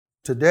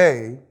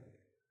Today,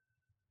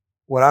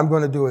 what I'm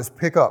going to do is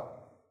pick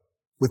up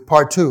with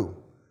part 2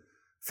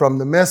 from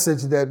the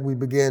message that we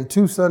began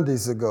 2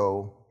 Sundays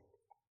ago.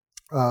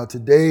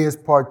 Today is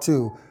part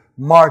 2,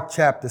 Mark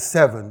chapter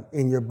 7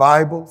 in your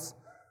Bibles.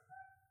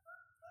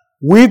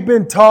 We've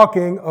been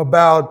talking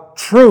about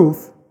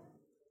truth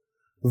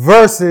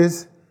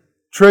versus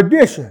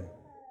tradition.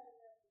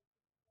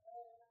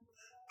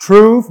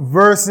 Truth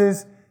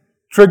versus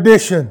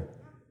tradition.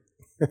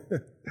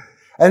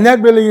 And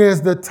that really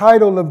is the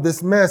title of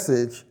this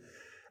message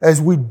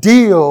as we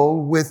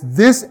deal with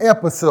this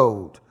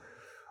episode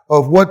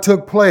of what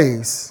took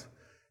place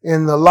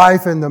in the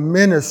life and the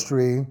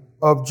ministry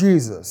of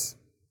Jesus.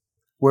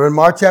 We're in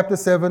Mark chapter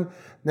 7.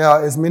 Now,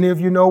 as many of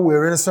you know,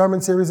 we're in a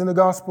sermon series in the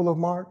Gospel of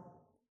Mark.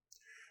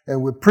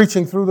 And we're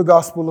preaching through the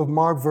Gospel of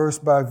Mark verse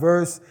by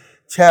verse,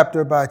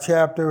 chapter by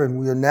chapter. And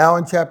we are now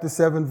in chapter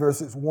 7,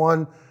 verses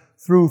 1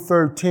 through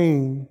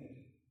 13,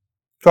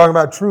 talking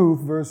about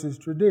truth versus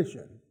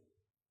tradition.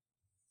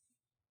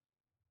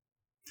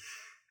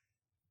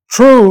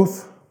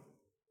 Truth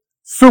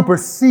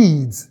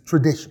supersedes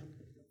tradition.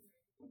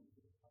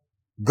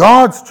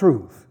 God's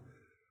truth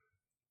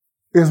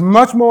is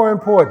much more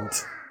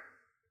important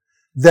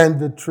than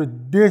the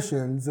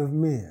traditions of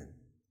men.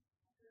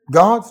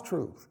 God's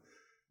truth,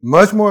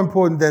 much more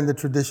important than the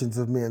traditions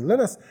of men.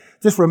 Let us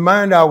just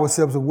remind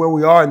ourselves of where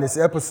we are in this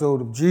episode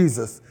of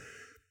Jesus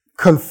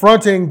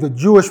confronting the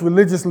Jewish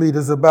religious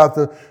leaders about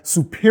the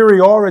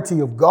superiority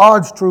of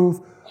God's truth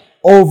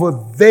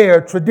over their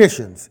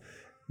traditions.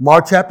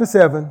 Mark chapter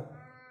 7,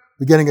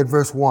 beginning at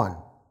verse 1.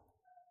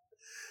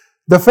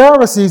 The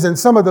Pharisees and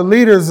some of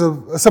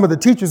the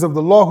teachers of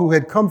the law who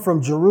had come from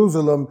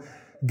Jerusalem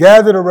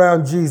gathered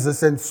around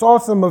Jesus and saw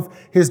some of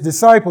his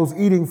disciples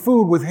eating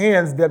food with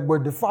hands that were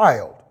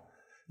defiled,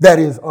 that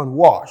is,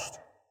 unwashed.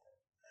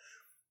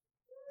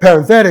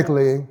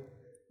 Parenthetically,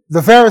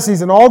 the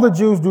Pharisees and all the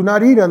Jews do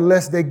not eat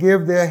unless they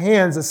give their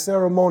hands a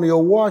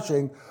ceremonial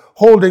washing,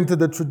 holding to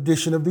the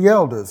tradition of the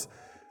elders.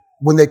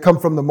 When they come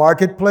from the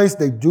marketplace,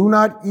 they do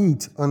not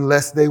eat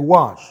unless they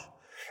wash.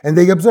 And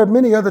they observe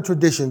many other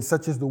traditions,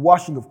 such as the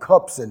washing of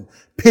cups and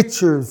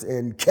pitchers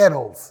and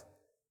kettles.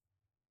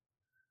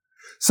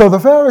 So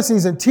the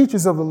Pharisees and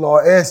teachers of the law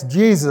asked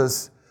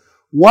Jesus,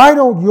 "Why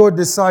don't your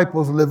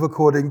disciples live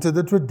according to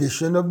the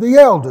tradition of the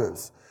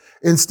elders,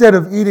 instead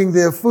of eating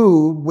their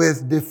food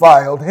with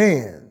defiled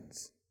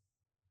hands?"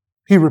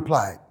 He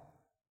replied,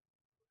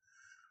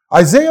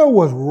 "Isaiah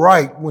was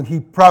right when he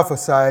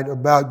prophesied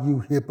about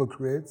you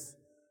hypocrites,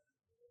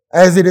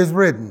 as it is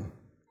written,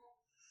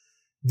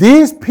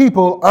 'These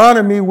people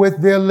honor me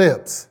with their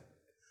lips,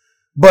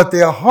 but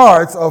their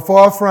hearts are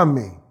far from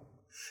me.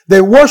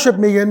 They worship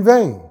me in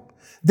vain.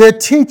 Their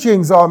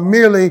teachings are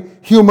merely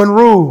human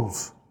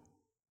rules.'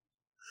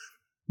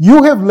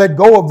 You have let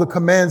go of the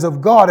commands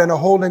of God and are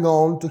holding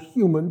on to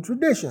human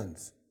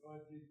traditions."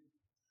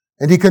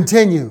 And he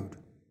continued,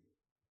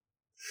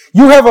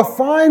 "You have a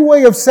fine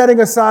way of setting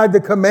aside the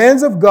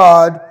commands of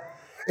God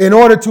in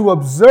order to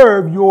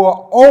observe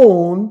your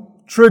own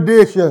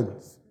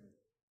traditions.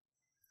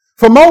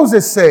 For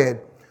Moses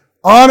said,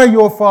 'Honor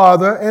your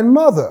father and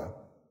mother,'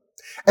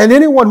 and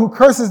anyone who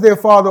curses their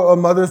father or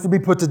mother is to be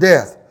put to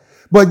death.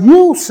 But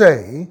you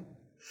say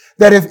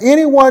that if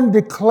anyone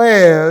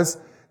declares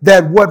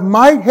that what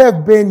might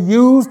have been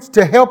used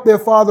to help their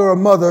father or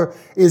mother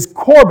is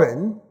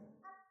korban,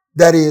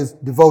 that is,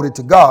 devoted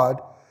to God,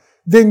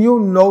 then you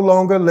no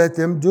longer let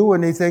them do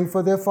anything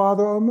for their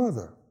father or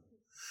mother.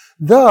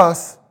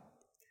 Thus,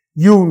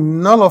 you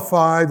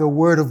nullify the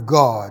word of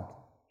God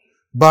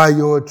by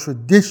your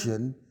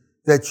tradition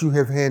that you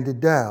have handed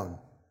down.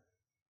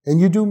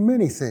 And you do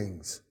many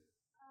things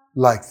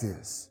like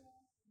this."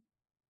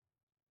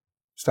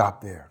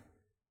 Stop there.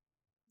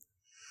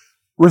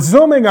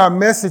 Resuming our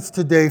message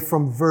today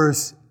from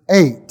verse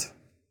 8,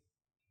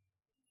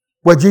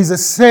 where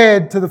Jesus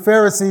said to the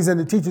Pharisees and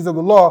the teachers of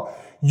the law,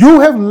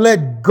 "You have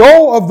let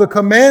go of the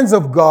commands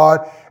of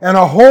God and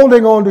are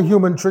holding on to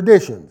human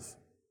traditions."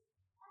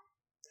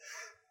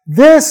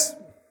 This,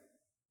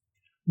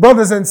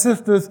 brothers and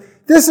sisters,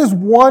 this is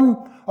one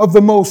of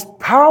the most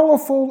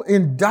powerful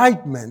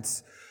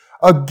indictments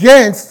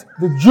against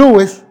the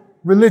Jewish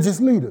religious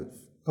leaders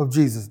of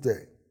Jesus'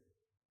 day.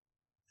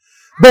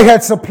 They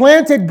had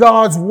supplanted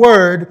God's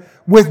word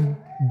with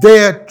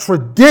their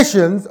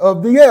traditions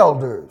of the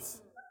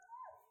elders.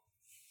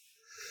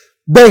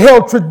 They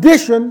held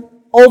tradition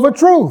over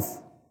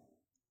truth.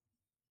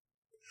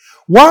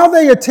 While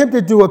they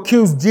attempted to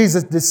accuse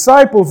Jesus'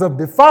 disciples of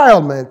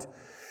defilement,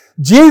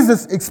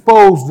 Jesus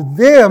exposed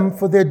them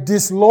for their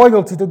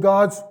disloyalty to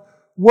God's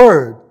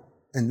word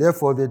and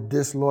therefore their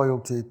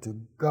disloyalty to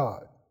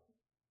God.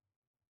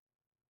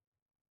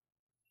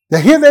 Now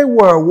here they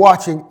were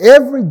watching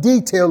every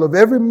detail of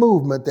every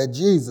movement that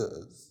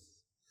Jesus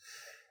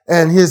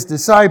and his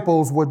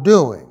disciples were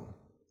doing,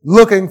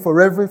 looking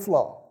for every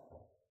flaw.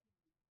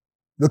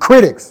 The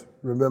critics,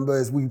 remember,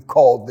 as we've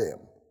called them,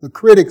 the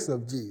critics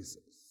of Jesus.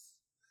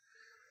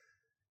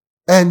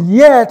 And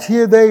yet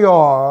here they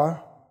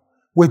are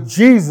with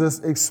Jesus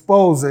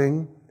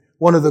exposing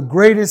one of the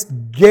greatest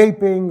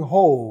gaping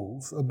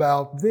holes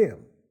about them,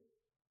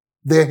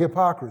 their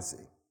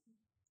hypocrisy.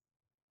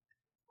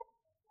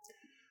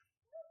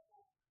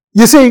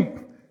 You see,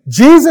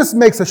 Jesus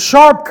makes a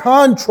sharp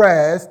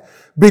contrast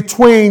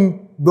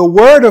between the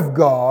Word of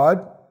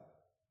God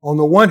on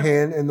the one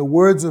hand and the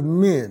words of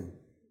men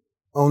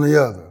on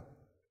the other.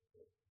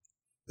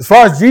 As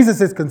far as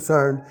Jesus is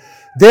concerned,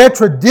 their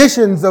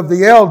traditions of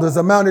the elders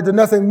amounted to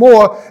nothing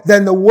more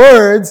than the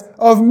words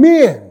of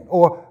men,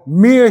 or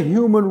mere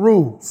human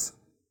rules,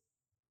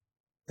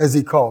 as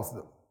he calls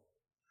them.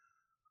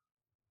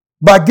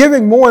 By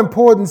giving more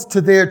importance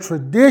to their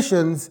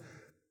traditions,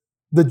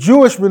 the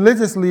Jewish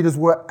religious leaders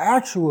were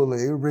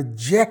actually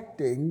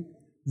rejecting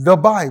the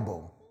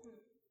Bible.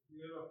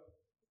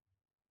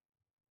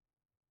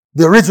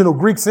 The original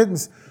Greek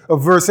sentence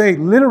of verse 8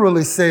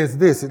 literally says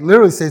this. It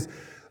literally says,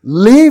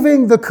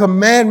 leaving the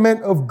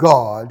commandment of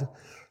God,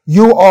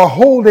 you are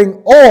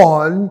holding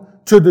on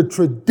to the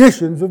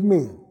traditions of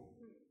men.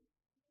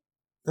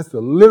 That's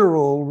the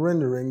literal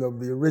rendering of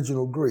the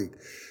original Greek.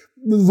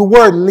 The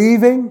word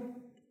leaving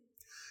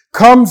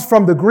comes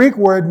from the Greek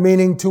word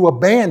meaning to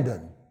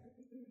abandon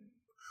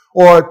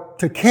or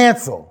to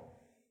cancel.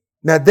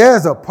 Now,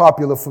 there's a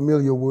popular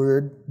familiar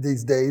word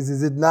these days,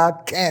 is it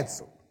not?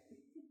 Cancel.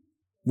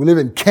 We live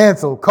in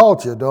cancel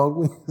culture, don't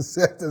we?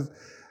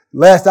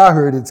 Last I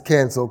heard, it's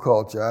cancel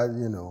culture,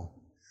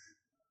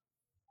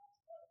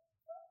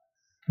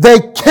 They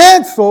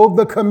canceled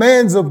the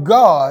commands of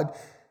God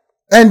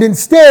and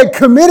instead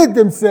committed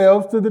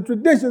themselves to the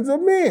traditions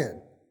of men.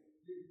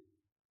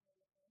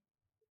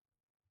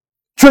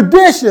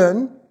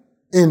 Tradition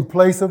in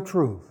place of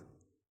truth.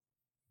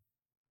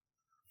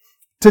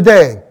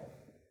 Today,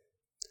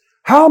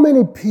 how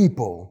many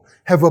people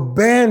have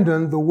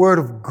abandoned the Word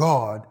of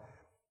God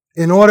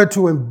in order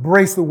to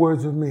embrace the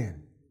words of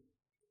men?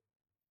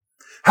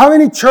 How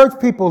many church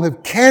people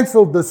have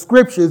canceled the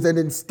Scriptures and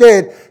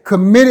instead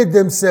committed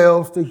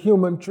themselves to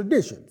human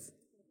traditions?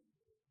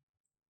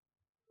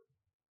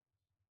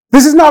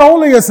 This is not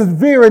only a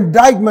severe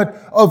indictment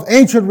of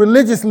ancient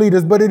religious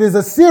leaders, but it is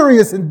a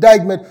serious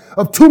indictment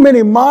of too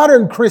many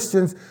modern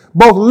Christians,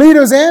 both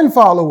leaders and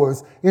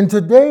followers, in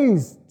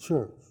today's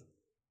church.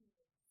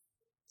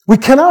 We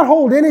cannot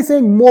hold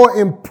anything more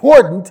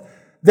important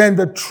than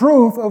the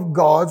truth of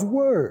God's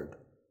Word,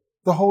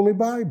 the Holy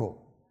Bible,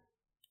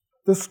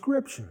 the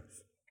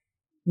Scriptures.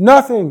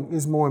 Nothing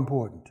is more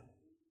important.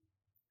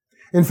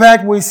 In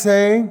fact, we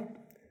say,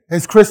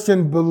 as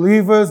Christian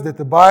believers, that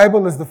the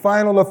Bible is the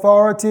final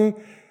authority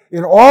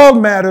in all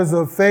matters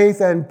of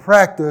faith and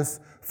practice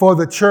for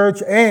the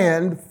church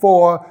and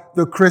for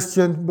the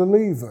Christian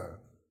believer.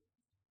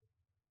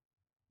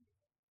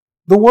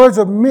 The words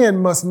of men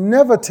must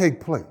never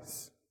take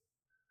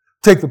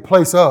the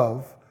place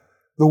of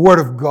the Word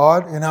of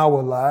God in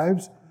our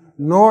lives,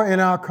 nor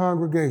in our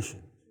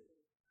congregation.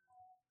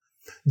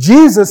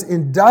 Jesus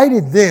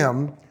indicted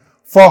them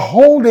for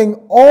holding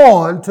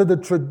on to the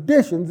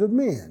traditions of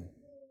men.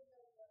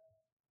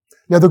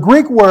 Now, the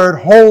Greek word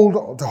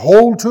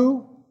hold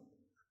to,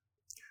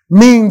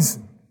 means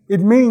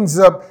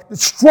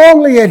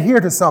strongly adhere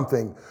to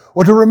something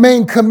or to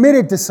remain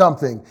committed to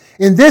something.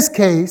 In this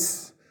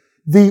case,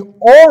 the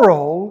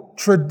oral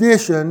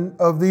tradition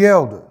of the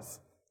elders.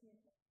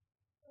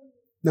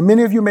 Now,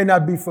 many of you may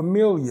not be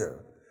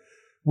familiar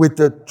with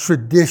the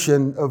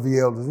tradition of the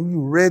elders.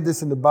 You read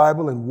this in the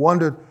Bible and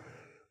wondered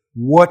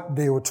what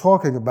they were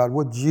talking about,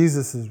 what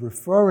Jesus is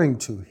referring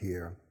to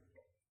here.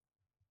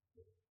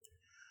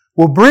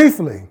 Well,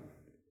 briefly,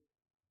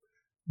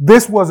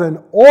 this was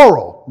an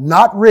oral,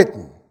 not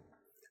written,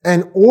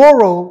 an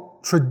oral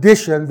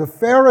tradition the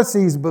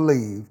Pharisees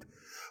believed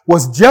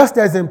was just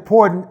as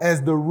important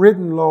as the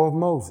written law of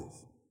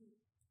Moses.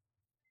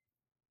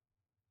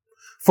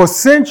 For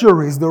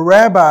centuries, the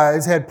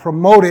rabbis had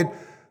promoted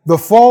the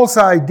false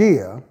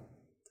idea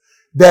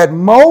that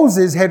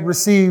Moses had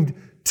received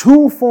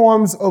two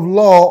forms of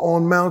law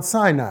on Mount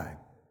Sinai,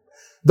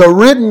 the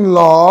written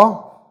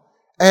law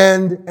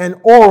and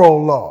an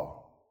oral law.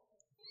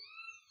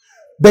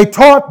 They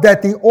taught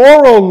that the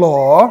oral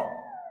law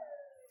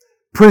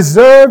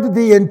preserved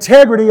the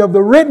integrity of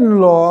the written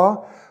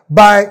law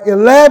by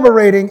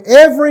elaborating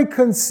every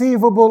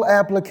conceivable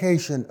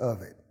application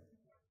of it.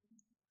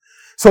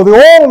 So the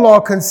oral law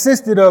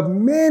consisted of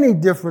many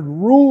different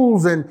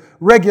rules and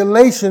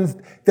regulations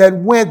that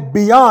went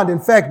beyond, in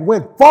fact,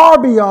 went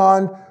far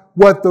beyond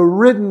what the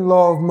written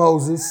law of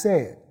Moses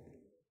said.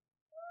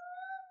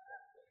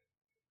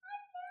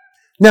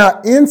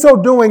 Now, in so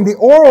doing, the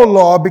oral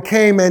law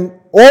became an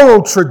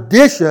oral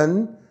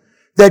tradition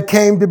that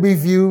came to be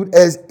viewed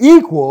as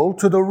equal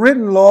to the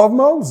written law of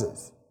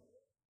Moses.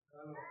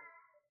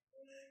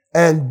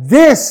 And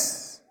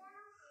this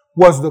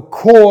was the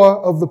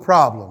core of the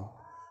problem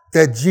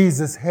that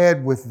Jesus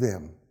had with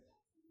them.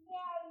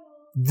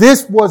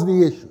 This was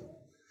the issue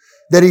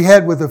that he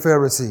had with the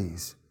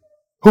Pharisees,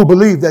 who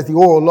believed that the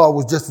oral law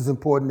was just as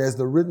important as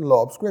the written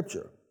law of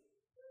Scripture.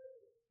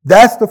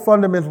 That's the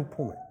fundamental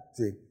point.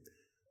 See,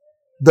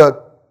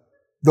 the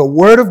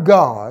Word of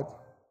God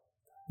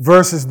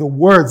versus the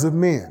words of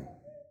men.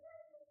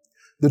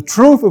 the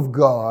truth of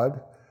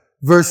God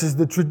versus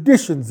the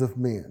traditions of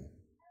men.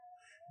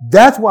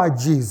 That's why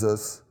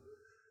Jesus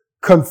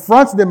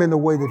confronts them in the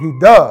way that he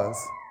does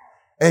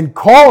and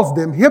calls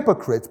them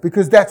hypocrites,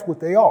 because that's what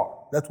they are.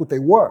 That's what they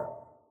were.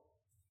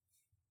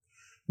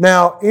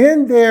 Now,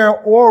 in their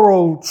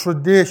oral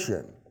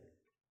tradition,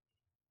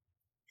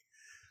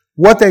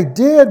 what they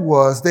did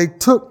was they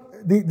took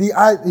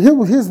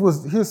here's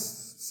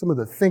some of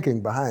the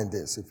thinking behind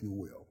this, if you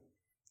will.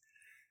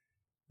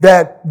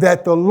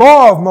 That the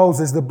law of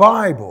Moses, the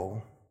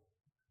Bible,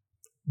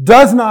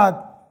 does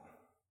not,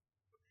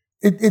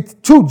 it's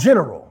too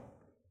general.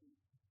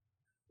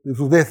 This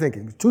was their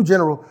thinking. It's too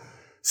general.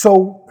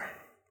 So,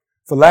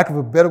 for lack of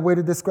a better way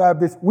to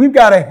describe this, we've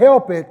got to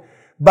help it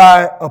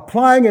by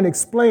applying and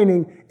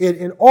explaining it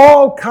in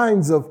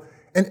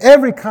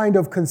every kind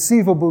of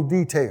conceivable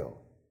detail.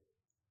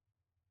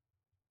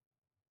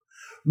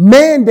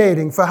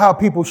 Mandating for how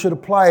people should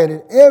apply it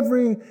in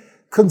every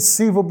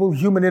conceivable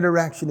human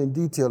interaction in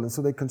detail. And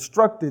so they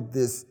constructed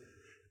this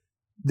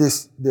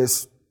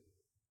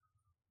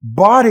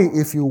body,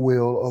 if you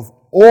will, of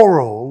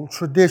oral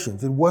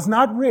traditions. It was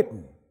not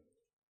written.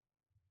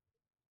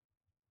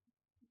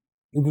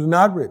 It was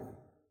not written.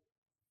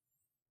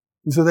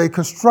 And so they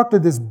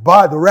constructed this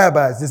body, the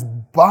rabbis, this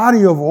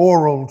body of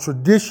oral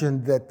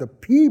tradition that the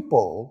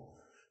people,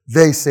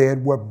 they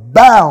said, were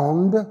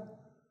bound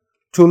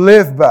to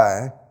live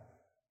by,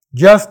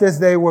 just as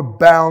they were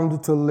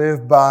bound to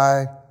live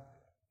by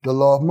the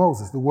law of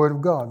Moses, the Word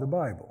of God, the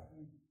Bible.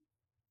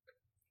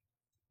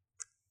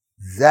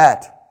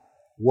 That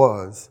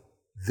was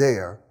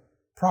their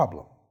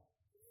problem.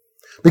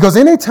 Because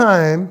any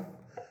time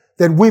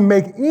that we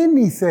make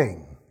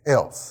anything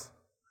else,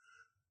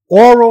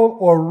 oral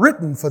or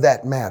written for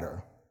that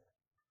matter,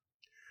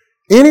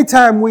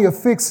 anytime we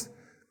affix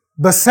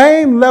the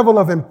same level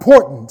of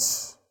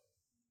importance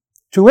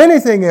to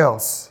anything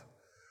else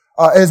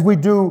as we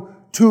do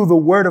to the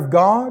Word of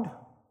God,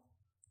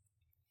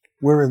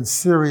 we're in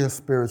serious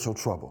spiritual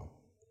trouble.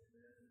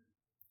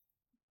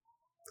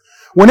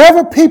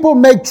 Whenever people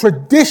make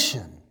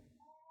tradition,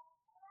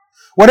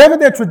 whatever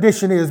their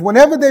tradition is,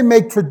 whenever they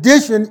make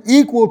tradition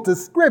equal to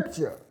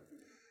Scripture,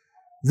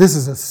 this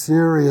is a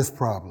serious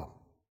problem.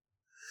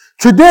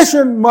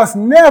 Tradition must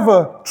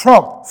never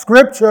trump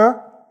Scripture.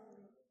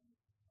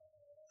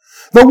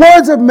 The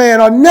words of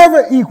man are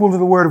never equal to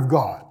the Word of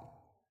God.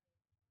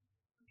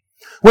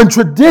 When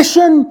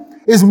tradition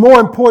is more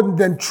important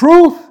than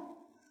truth,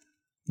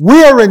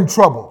 we are in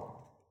trouble.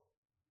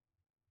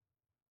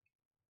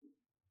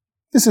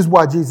 This is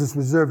why Jesus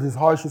reserved his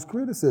harshest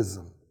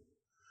criticism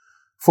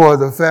for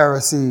the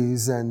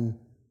Pharisees and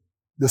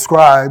the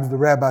scribes, the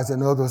rabbis,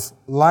 and others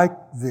like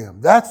them.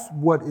 That's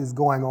what is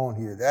going on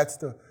here. That's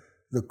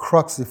the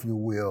crux, if you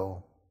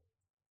will,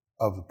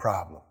 of the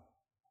problem.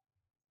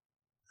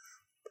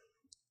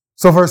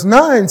 So verse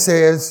 9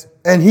 says,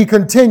 and he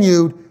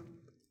continued,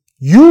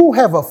 you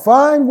have a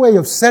fine way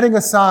of setting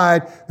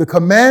aside the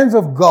commands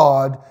of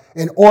God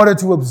in order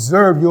to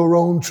observe your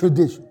own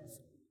traditions.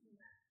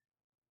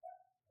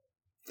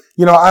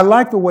 You know, I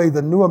like the way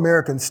the New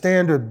American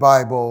Standard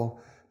Bible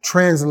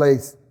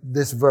translates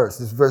this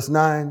verse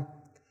 9.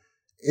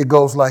 It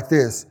goes like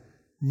this.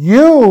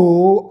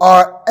 You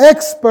are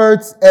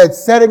experts at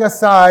setting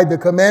aside the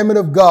commandment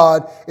of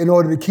God in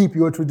order to keep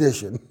your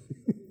tradition.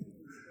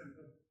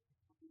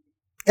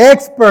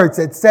 Experts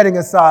at setting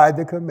aside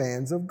the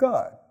commands of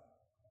God.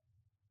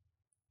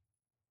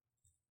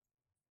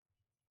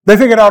 They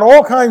figured out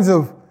all kinds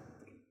of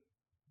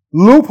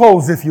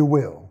loopholes, if you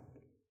will,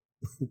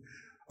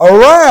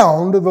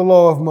 around the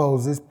law of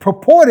Moses,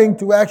 purporting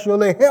to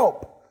actually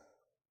help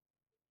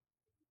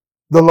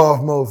the law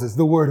of Moses,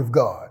 the Word of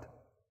God.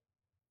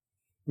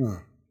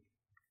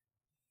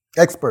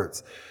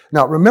 Experts.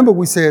 Now, remember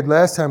we said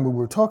last time we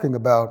were talking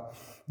about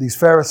these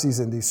Pharisees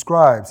and these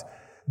scribes,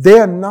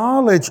 their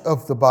knowledge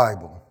of the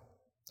Bible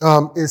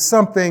is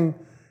something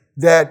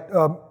that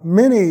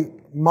many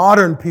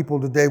modern people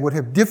today would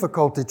have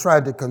difficulty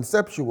trying to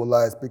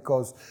conceptualize,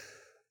 because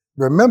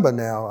remember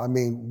now, I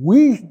mean,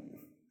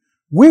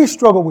 we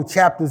struggle with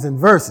chapters and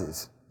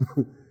verses,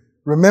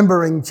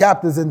 remembering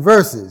chapters and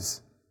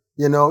verses,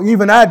 you know,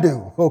 even I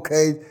do,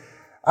 okay?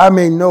 I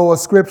may know a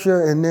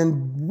scripture and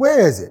then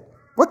where is it?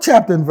 What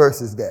chapter and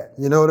verse is that?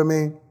 You know what I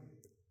mean?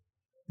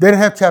 They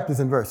didn't have chapters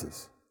and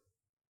verses.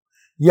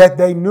 Yet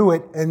they knew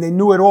it, and they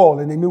knew it all,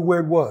 and they knew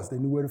where it was. They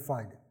knew where to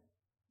find it.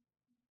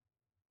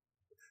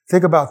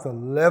 Think about the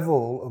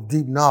level of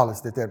deep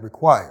knowledge that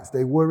requires.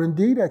 They were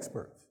indeed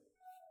experts.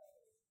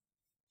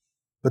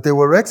 But they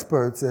were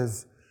experts,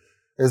 as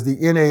the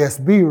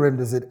NASB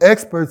renders it,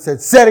 experts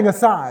at setting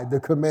aside the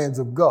commands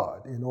of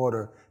God in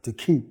order to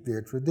keep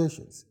their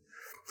traditions.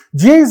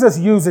 Jesus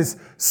uses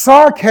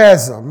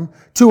sarcasm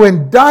to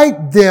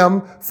indict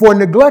them for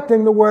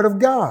neglecting the Word of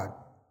God.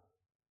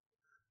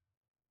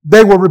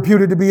 They were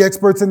reputed to be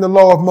experts in the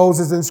law of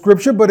Moses and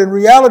Scripture, but in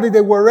reality they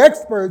were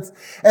experts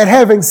at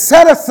having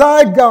set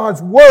aside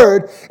God's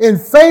Word in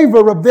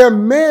favor of their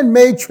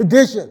man-made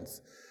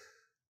traditions.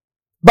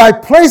 By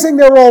placing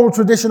their oral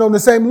tradition on the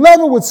same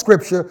level with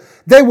Scripture,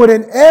 they would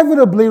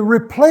inevitably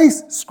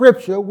replace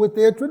Scripture with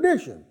their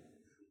tradition.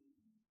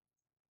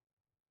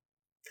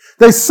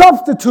 They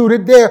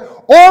substituted their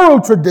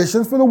oral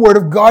traditions for the Word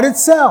of God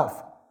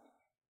itself.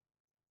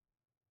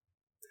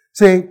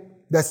 See,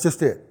 that's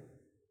just it.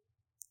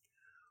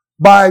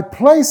 By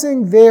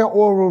placing their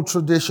oral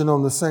tradition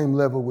on the same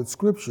level with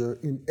Scripture,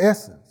 in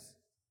essence,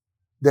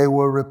 they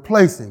were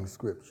replacing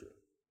Scripture.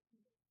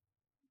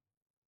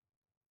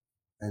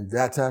 And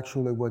that's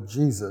actually what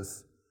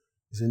Jesus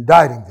is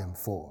indicting them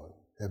for,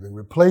 having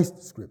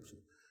replaced Scripture.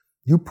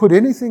 You put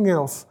anything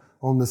else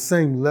on the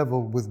same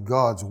level with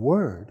God's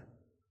Word,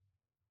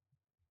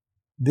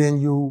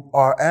 then you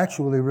are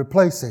actually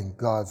replacing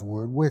God's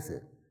Word with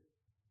it.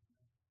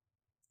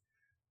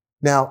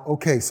 Now,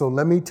 okay, so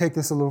let me take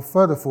this a little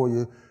further for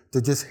you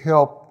to just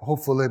help,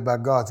 hopefully by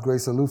God's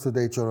grace,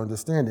 elucidate your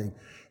understanding.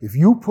 If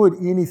you put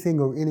anything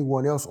or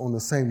anyone else on the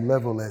same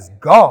level as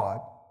God,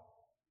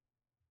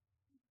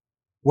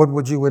 what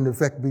would you in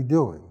effect be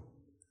doing?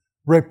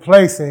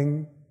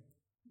 Replacing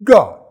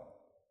God.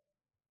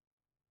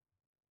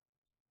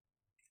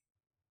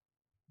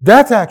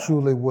 That's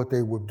actually what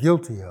they were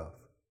guilty of,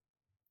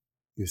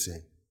 you see.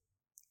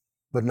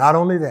 But not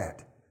only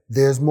that,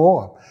 there's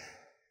more.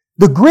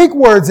 The Greek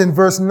words in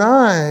verse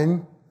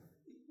 9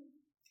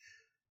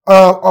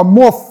 are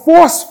more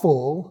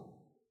forceful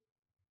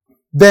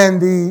than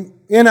the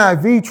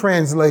NIV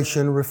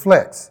translation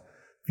reflects.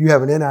 If you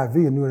have an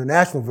NIV, a New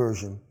International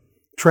Version,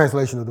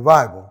 translation of the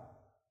Bible,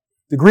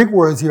 the Greek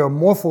words here are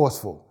more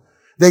forceful.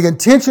 They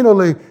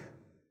intentionally,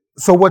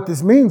 so what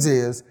this means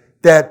is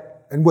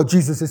that, and what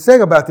Jesus is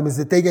saying about them is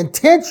that they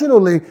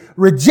intentionally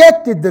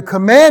rejected the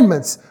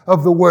commandments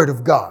of the Word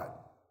of God.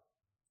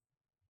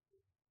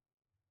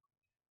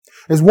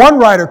 As one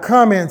writer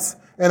comments,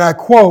 and I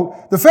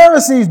quote, "The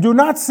Pharisees do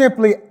not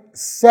simply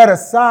set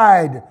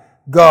aside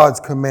God's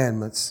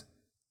commandments,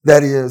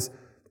 that is,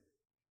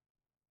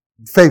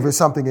 favor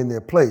something in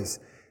their place.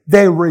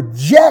 They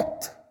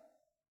reject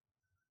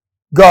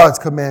God's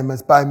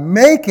commandments by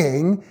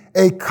making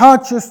a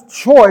conscious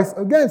choice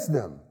against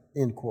them,"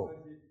 end quote.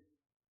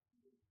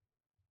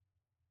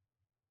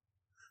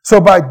 So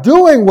by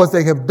doing what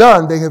they have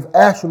done, they have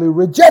actually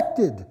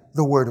rejected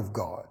the Word of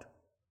God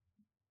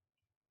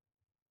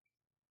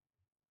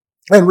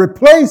and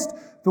replaced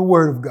the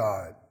Word of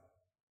God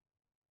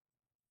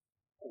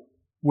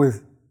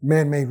with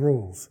man-made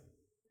rules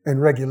and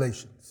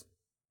regulations.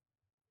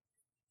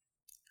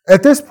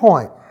 At this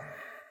point,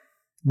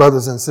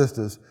 brothers and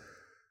sisters,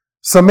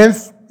 some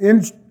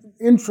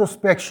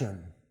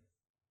introspection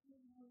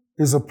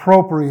is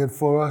appropriate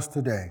for us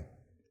today.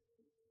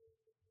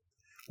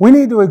 We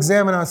need to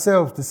examine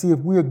ourselves to see if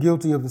we are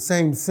guilty of the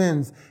same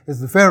sins as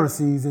the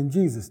Pharisees in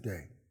Jesus'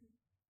 day.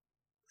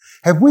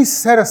 Have we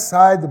set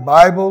aside the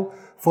Bible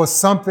for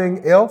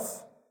something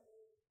else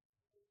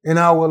in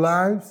our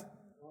lives?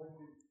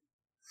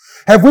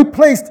 Have we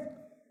placed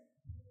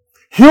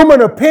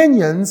human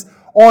opinions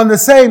on the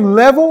same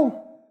level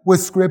with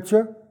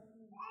Scripture?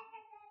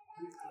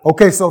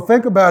 Okay, so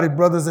think about it,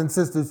 brothers and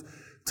sisters.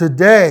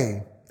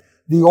 Today,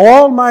 the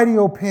almighty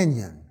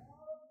opinion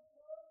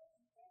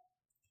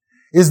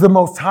is the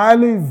most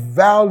highly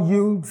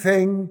valued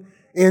thing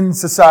in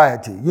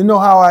society. You know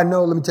how I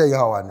know? Let me tell you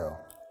how I know.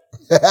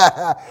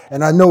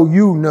 And I know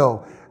you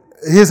know.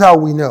 Here's how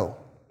we know.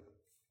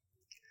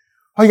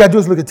 All you got to do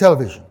is look at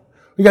television.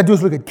 All you got to do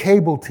is look at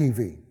cable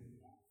TV.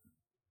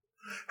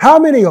 How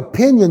many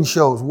opinion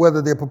shows,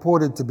 whether they're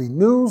purported to be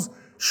news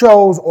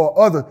shows or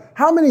other,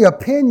 how many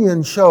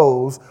opinion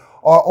shows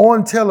are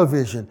on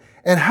television?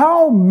 And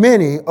how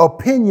many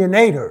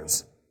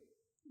opinionators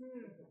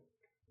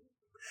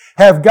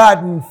have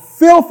gotten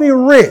filthy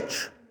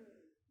rich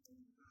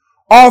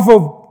off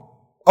of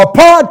a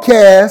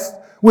podcast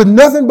with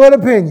nothing but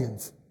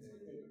opinions?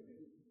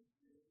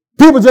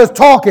 People just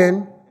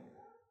talking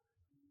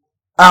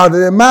out of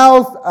their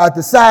mouth, out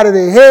the side of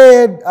their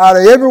head, out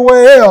of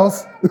everywhere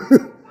else.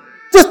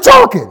 Just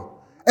talking.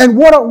 And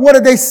what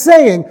are they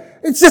saying?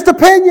 It's just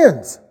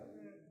opinions.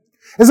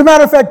 As a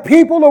matter of fact,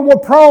 people are more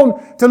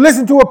prone to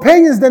listen to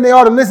opinions than they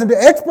are to listen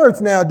to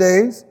experts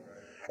nowadays.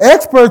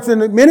 Experts,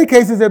 in many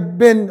cases, have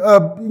been,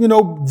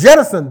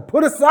 jettisoned,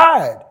 put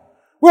aside.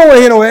 We don't want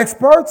to hear no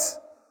experts.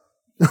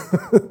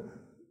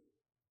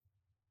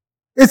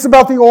 It's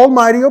about the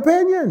almighty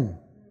opinion.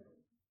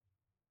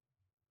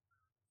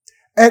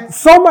 And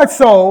so much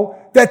so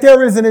that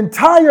there is an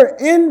entire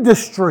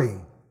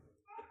industry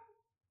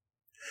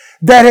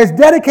that has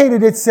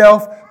dedicated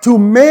itself to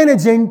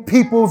managing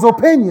people's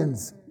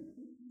opinions.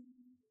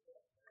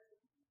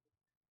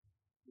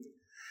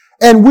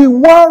 And we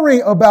worry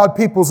about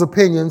people's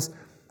opinions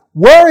in,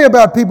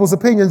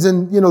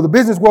 the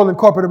business world and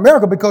corporate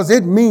America because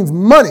it means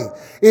money.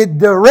 It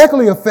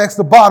directly affects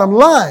the bottom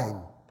line.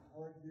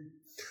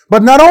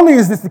 But not only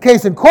is this the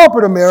case in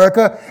corporate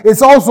America,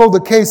 it's also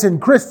the case in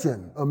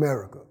Christian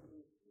America.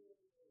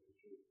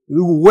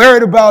 We're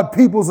worried about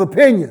people's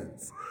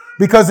opinions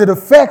because it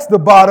affects the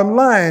bottom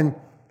line.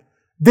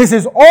 This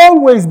has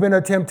always been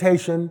a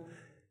temptation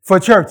for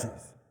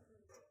churches.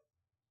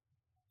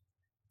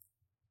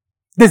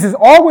 This has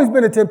always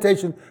been a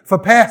temptation for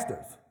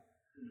pastors,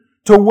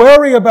 to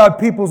worry about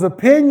people's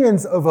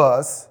opinions of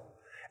us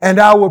and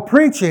our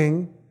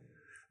preaching,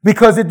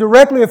 because it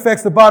directly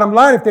affects the bottom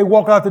line if they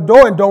walk out the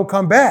door and don't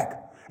come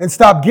back and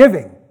stop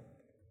giving.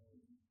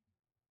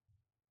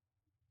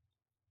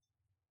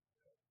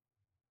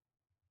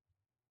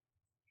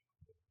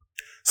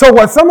 So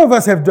what some of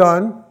us have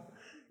done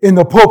in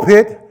the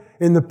pulpit,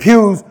 in the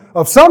pews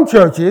of some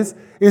churches,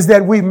 is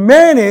that we've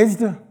managed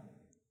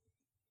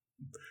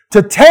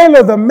to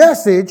tailor the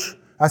message.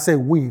 I say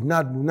we,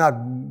 not.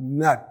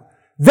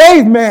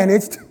 They've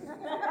managed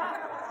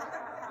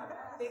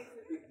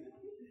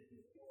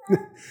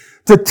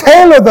to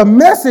tailor the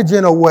message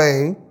in a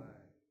way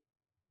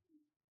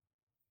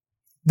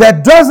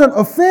that doesn't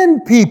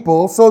offend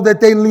people so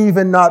that they leave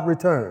and not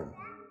return.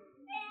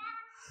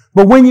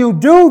 But when you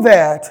do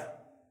that,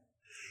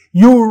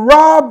 you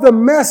rob the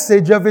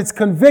message of its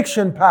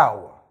conviction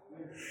power.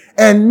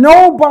 And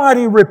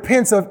nobody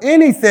repents of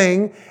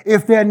anything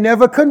if they're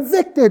never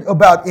convicted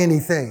about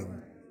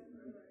anything.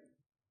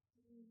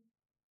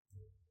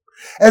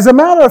 As a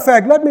matter of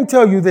fact, let me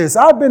tell you this.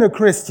 I've been a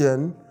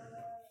Christian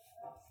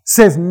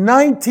since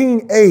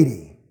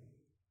 1980.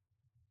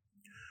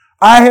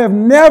 I have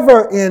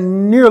never,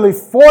 in nearly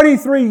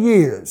 43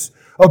 years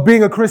of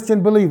being a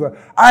Christian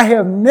believer, I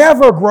have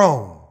never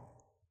grown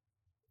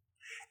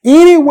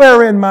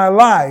anywhere in my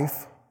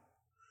life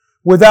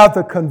without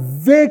the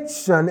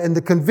conviction and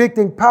the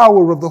convicting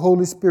power of the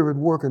Holy Spirit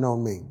working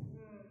on me.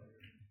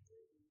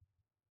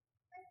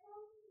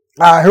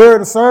 I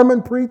heard a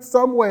sermon preached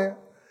somewhere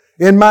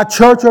in my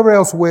church or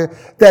elsewhere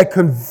that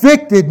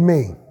convicted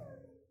me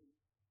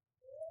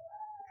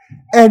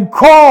and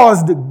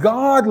caused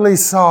godly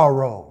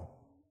sorrow.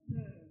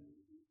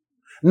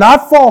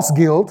 Not false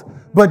guilt,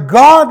 but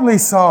godly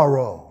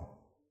sorrow.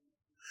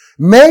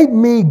 Made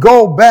me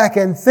go back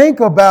and think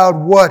about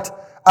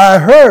what I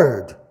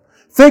heard.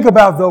 Think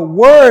about the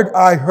word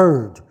I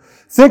heard.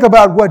 Think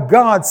about what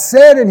God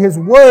said in His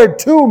word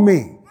to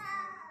me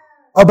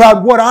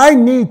about what I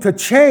need to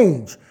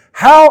change,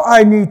 how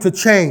I need to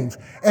change,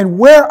 and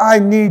where I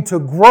need to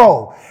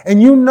grow.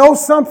 And you know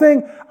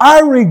something?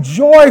 I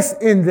rejoice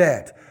in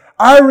that.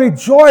 I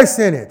rejoice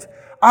in it.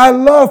 I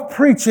love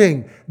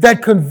preaching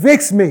that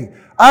convicts me.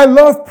 I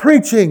love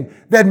preaching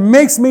that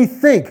makes me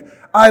think.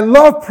 I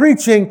love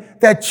preaching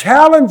that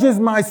challenges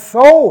my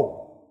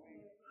soul,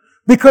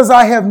 because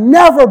I have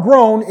never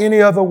grown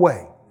any other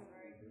way.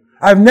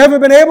 I've never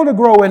been able to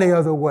grow any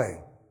other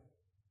way.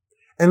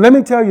 And let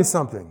me tell you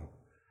something.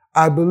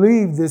 I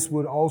believe this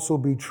would also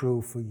be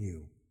true for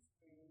you.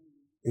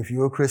 If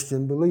you're a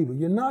Christian believer,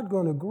 you're not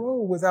going to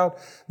grow without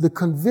the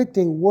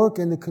convicting work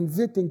and the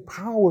convicting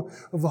power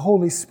of the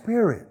Holy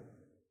Spirit.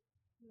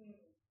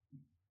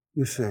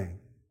 You see.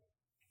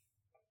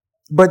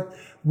 But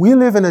we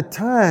live in a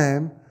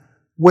time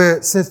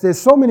where, since there's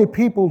so many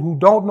people who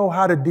don't know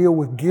how to deal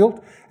with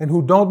guilt and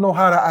who don't know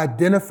how to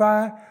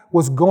identify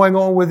what's going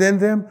on within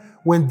them,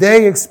 when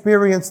they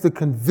experience the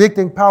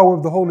convicting power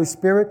of the Holy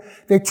Spirit,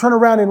 they turn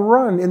around and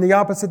run in the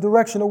opposite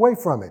direction away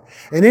from it.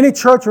 And any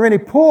church or any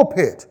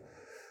pulpit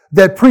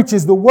that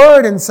preaches the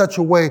word in such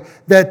a way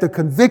that the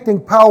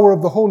convicting power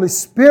of the Holy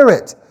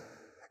Spirit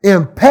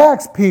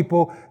impacts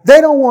people, they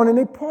don't want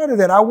any part of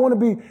that. I want to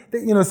be,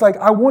 it's like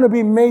I want to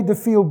be made to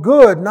feel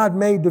good, not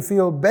made to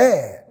feel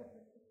bad.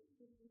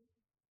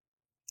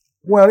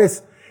 Well,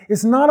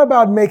 it's not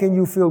about making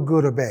you feel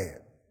good or bad.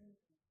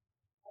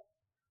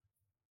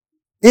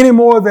 Any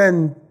more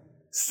than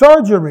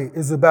surgery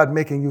is about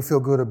making you feel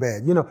good or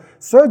bad.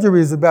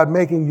 Surgery is about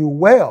making you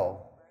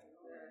well.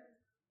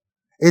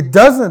 It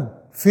doesn't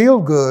feel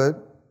good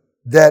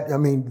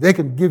they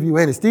can give you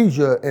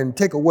anesthesia and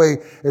take away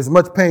as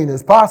much pain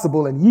as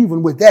possible. And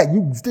even with that,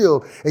 you can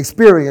still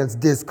experience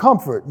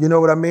discomfort. You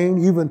know what I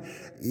mean? Even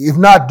if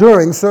not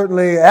during,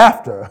 certainly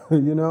after,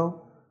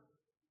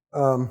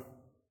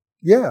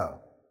 Yeah.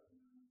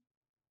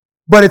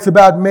 But it's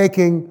about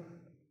making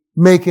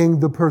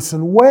the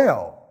person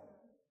well.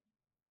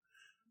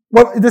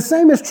 Well, the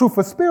same is true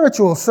for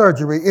spiritual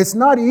surgery. It's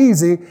not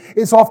easy.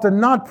 It's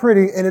often not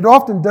pretty, and it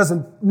often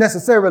doesn't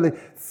necessarily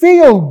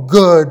feel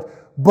good,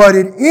 but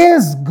it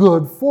is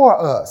good for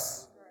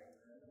us.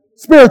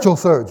 Spiritual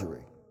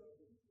surgery.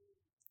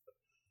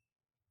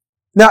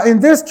 Now, in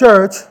this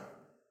church,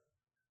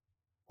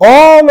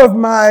 all of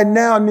my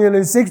now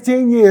nearly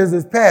 16 years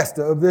as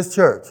pastor of this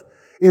church,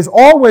 it's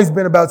always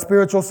been about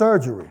spiritual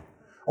surgery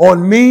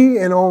on me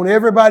and on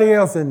everybody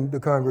else in the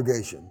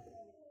congregation.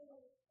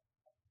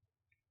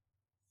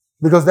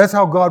 Because that's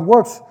how God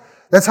works.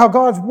 That's how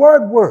God's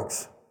word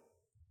works.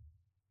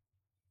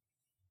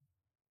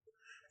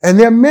 And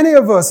there are many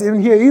of us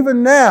in here,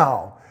 even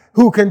now,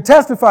 who can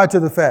testify to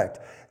the fact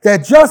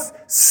that just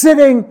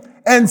sitting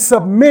and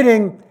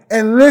submitting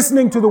and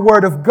listening to the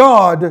word of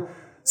God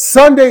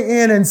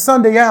Sunday in and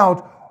Sunday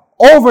out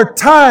over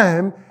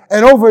time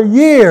and over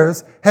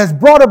years has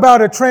brought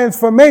about a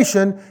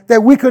transformation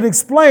that we could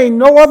explain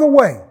no other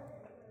way.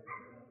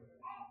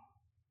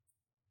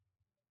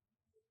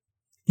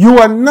 You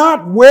are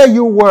not where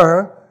you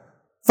were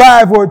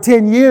 5 or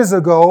 10 years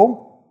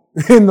ago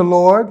in the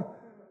Lord.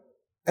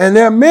 And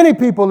there are many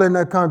people in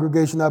that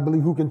congregation, I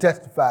believe, who can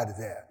testify to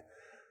that.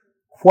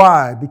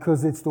 Why?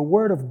 Because it's the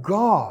Word of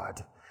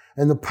God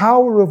and the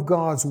power of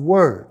God's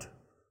Word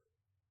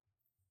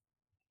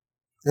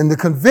and the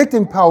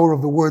convicting power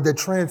of the Word that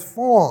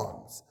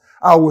transforms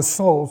our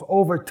souls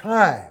over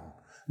time,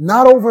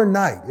 not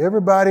overnight.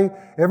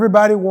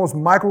 Everybody wants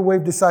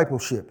microwave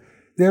discipleship.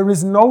 There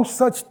is no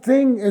such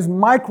thing as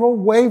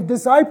microwave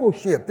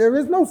discipleship. There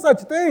is no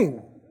such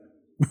thing.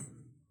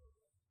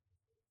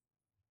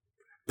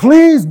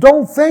 Please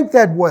don't think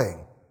that way,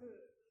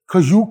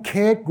 because you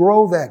can't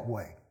grow that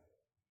way.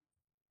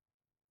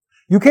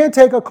 You can't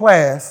take a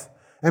class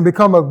and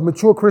become a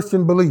mature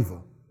Christian believer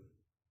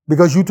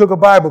because you took a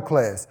Bible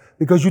class,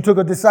 because you took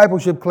a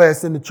discipleship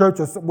class in the church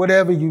or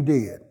whatever you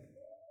did.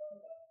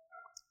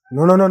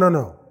 No.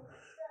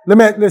 Let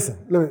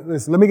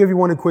me give you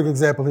one quick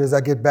example here as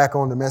I get back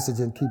on the message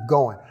and keep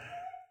going.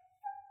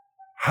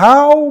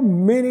 How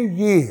many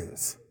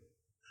years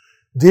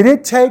did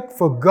it take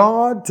for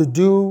God to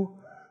do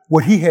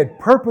what he had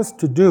purposed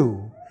to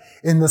do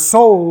in the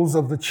souls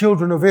of the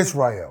children of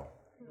Israel?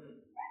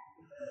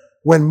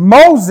 When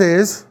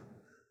Moses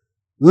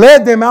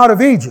led them out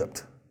of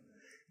Egypt,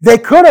 they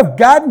could have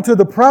gotten to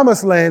the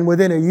promised land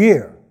within a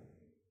year.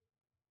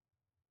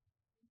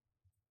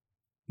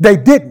 They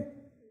didn't.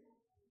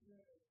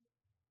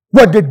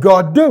 What did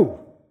God do?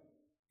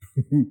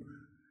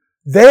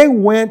 They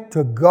went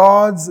to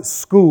God's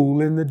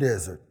school in the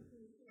desert,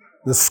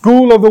 the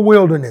school of the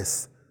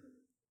wilderness.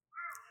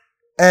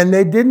 And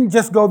they didn't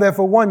just go there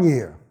for 1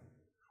 year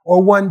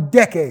or 1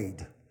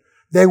 decade.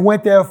 They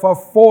went there for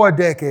 4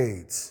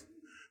 decades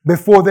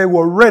before they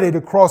were ready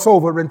to cross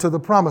over into the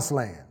promised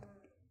land.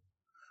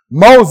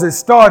 Moses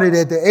started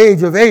at the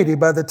age of 80.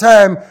 By the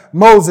time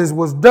Moses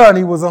was done,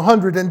 he was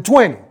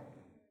 120.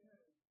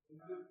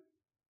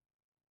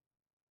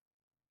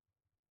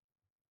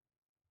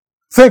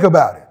 Think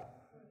about it.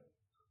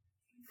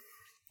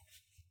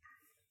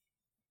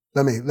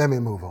 Let me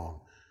move on.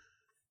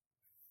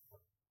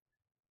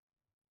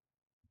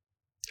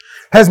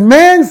 Has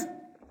man's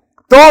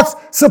thoughts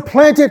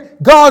supplanted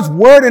God's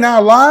word in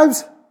our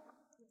lives?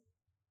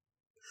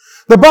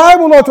 The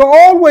Bible ought to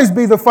always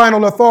be the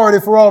final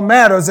authority for all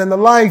matters in the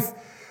life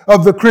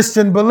of the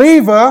Christian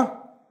believer.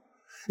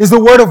 Is the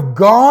word of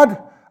God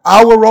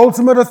our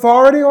ultimate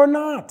authority or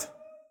not?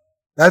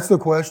 That's the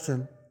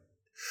question.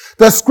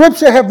 Does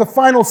Scripture have the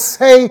final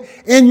say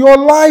in your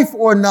life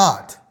or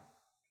not?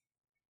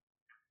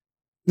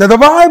 Now, the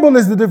Bible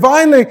is the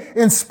divinely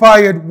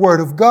inspired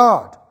Word of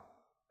God.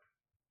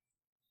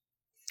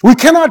 We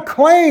cannot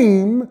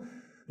claim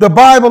the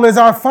Bible as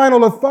our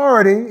final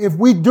authority if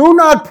we do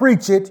not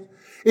preach it,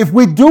 if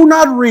we do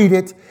not read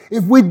it,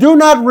 if we do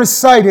not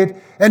recite it,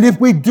 and if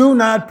we do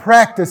not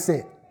practice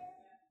it.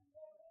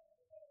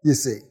 You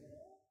see.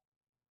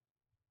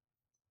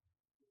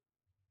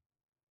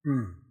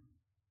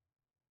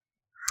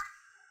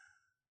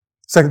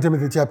 2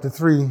 Timothy chapter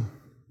 3,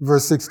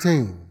 verse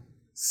 16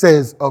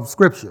 says of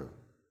Scripture,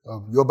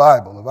 of your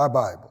Bible, of our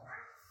Bible,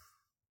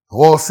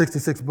 all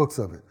 66 books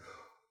of it,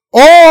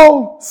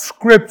 all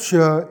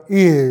Scripture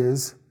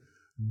is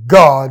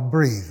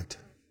God-breathed.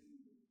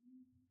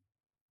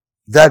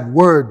 That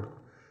word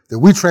that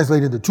we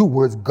translate into 2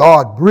 words,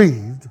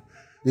 God-breathed,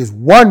 is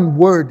one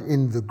word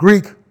in the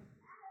Greek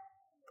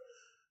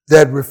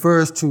that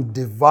refers to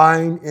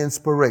divine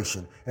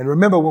inspiration. And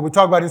remember, when we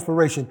talk about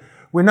inspiration,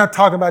 we're not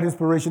talking about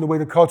inspiration the way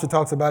the culture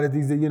talks about it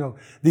these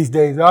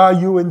days.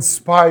 You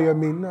inspire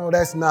me. No,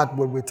 that's not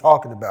what we're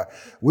talking about.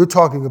 We're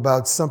talking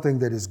about something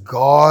that is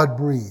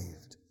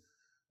God-breathed.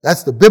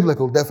 That's the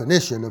biblical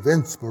definition of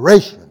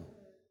inspiration.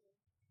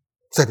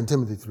 2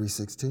 Timothy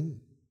 3:16.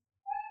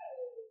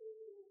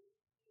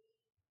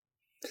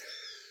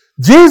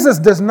 Jesus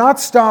does not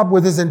stop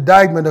with his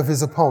indictment of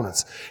his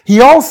opponents. He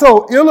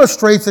also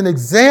illustrates an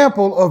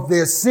example of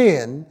their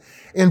sin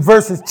in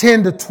verses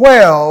 10 to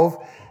 12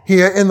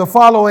 here in the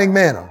following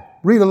manner.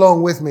 Read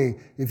along with me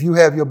if you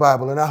have your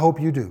Bible, and I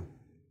hope you do.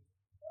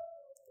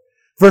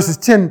 Verses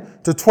 10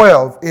 to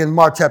 12 in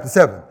Mark chapter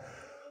 7.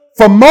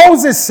 For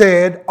Moses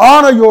said,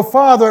 honor your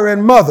father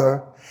and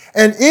mother,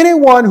 and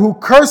anyone who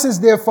curses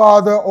their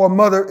father or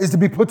mother is to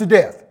be put to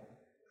death.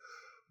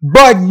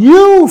 But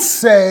you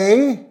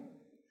say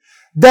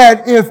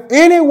that if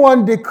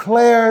anyone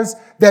declares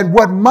that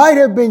what might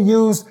have been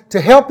used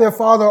to help their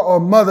father or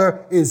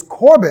mother is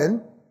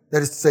Corban,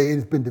 that is to say, it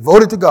has been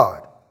devoted to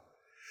God,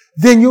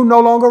 then you no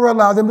longer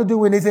allow them to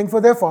do anything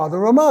for their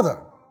father or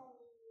mother.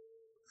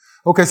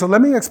 Okay, so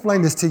let me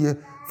explain this to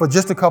you for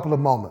just a couple of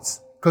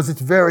moments, because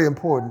it's very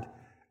important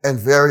and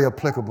very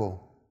applicable.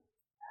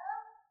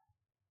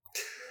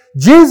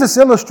 Jesus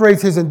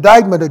illustrates his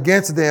indictment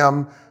against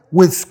them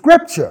with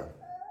Scripture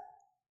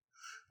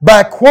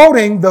by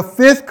quoting the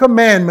 5th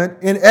commandment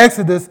in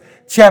Exodus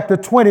chapter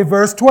 20,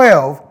 verse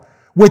 12,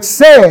 which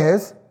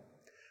says,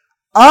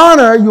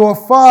 honor your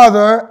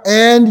father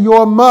and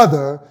your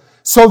mother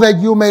so that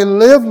you may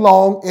live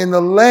long in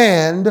the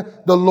land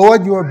the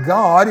Lord your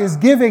God is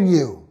giving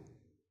you.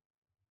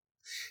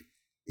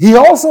 He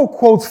also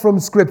quotes from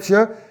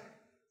Scripture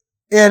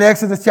in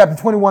Exodus chapter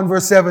 21,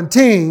 verse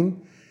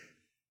 17,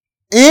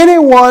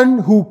 anyone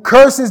who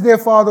curses their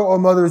father or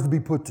mother is to be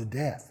put to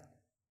death.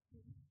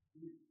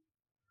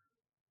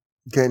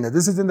 Okay, now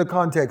this is in the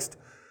context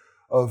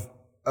of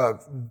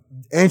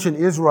ancient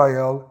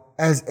Israel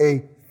as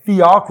a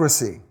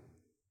theocracy.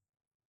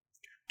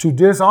 To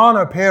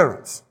dishonor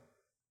parents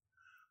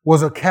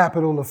was a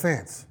capital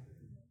offense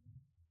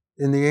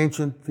in the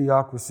ancient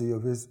theocracy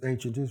of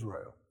ancient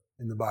Israel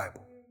in the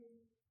Bible.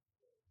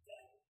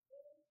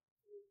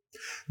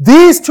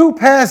 These two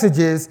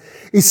passages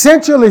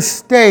essentially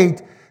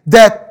state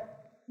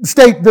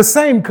the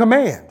same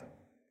command,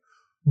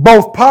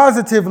 both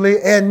positively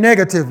and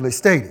negatively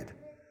stated.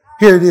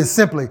 Here it is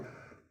simply,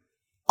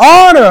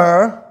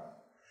 honor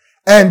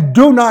and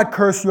do not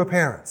curse your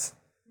parents.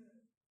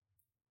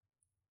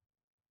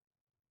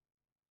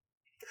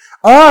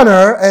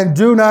 Honor and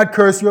do not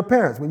curse your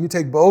parents. When you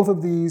take both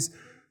of these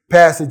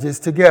passages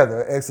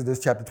together, Exodus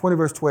chapter 20,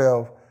 verse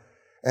 12,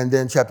 and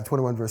then chapter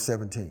 21, verse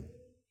 17.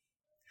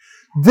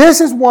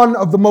 This is one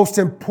of the most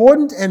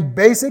important and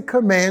basic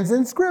commands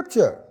in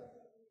Scripture.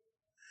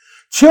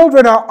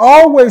 Children are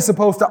always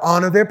supposed to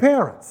honor their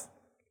parents.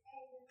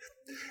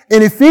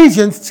 In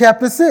Ephesians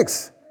chapter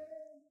 6,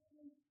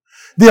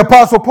 the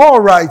Apostle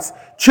Paul writes,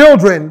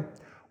 children,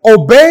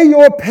 obey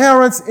your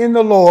parents in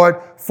the Lord,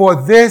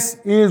 for this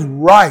is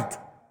right.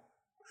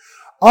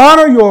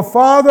 Honor your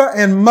father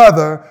and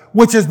mother,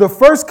 which is the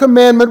first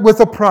commandment with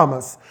a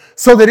promise,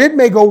 so that it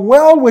may go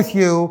well with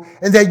you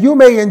and that you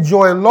may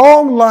enjoy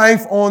long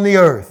life on the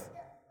earth.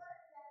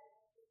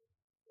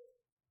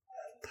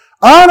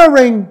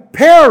 Honoring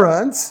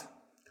parents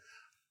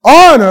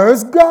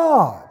honors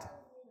God,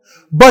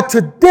 but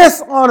to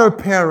dishonor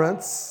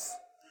parents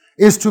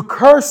is to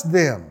curse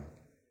them.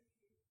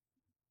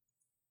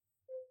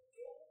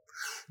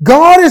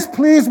 God is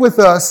pleased with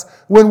us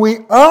when we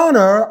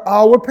honor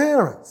our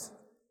parents,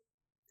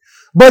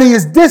 but He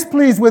is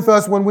displeased with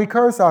us when we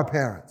curse our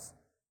parents.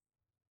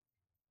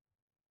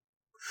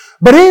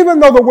 But even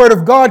though the Word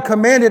of God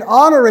commanded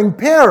honoring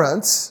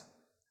parents,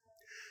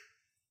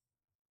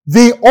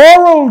 the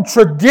oral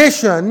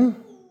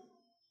tradition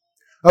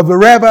of the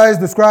rabbis,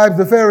 the scribes,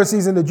 the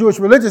Pharisees, and the Jewish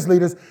religious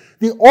leaders,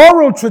 the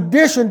oral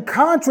tradition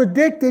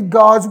contradicted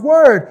God's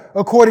Word,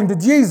 according to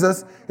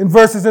Jesus in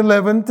verses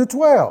 11 to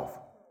 12.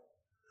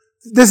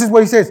 This is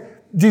what He says.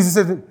 Jesus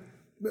says,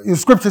 the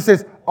Scripture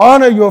says,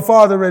 honor your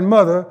father and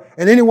mother,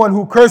 and anyone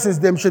who curses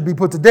them should be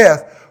put to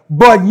death.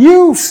 But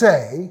you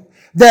say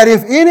that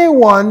if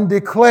anyone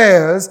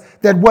declares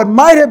that what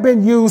might have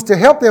been used to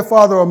help their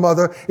father or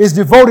mother is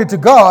devoted to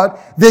God,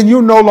 then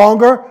you no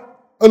longer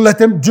let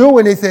them do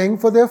anything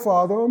for their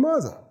father or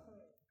mother.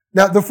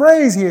 Now, the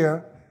phrase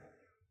here,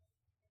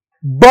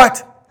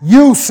 but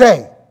you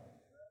say,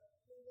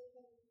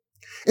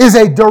 is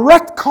a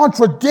direct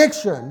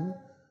contradiction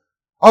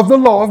of the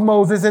law of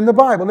Moses in the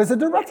Bible. It's a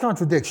direct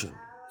contradiction.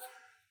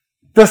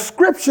 The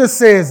Scripture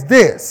says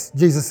this,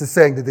 Jesus is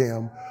saying to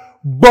them,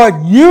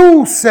 but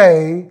you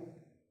say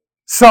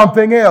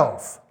something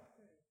else.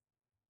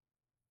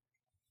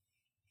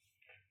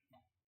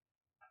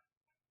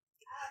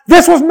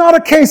 This was not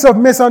a case of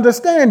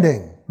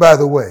misunderstanding, by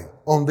the way,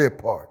 on their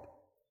part.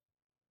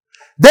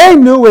 They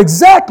knew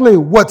exactly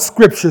what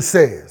Scripture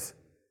says.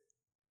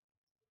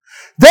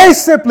 They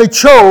simply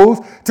chose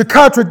to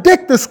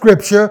contradict the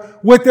Scripture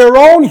with their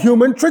own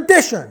human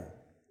tradition.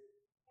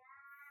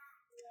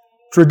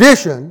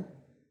 Tradition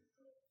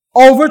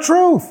over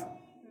truth.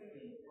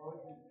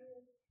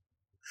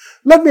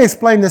 Let me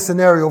explain this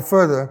scenario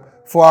further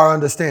for our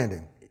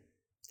understanding.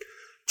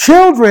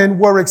 Children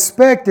were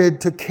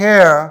expected to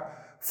care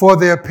for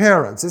their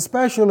parents,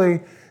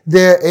 especially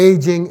their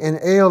aging and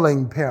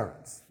ailing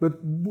parents. But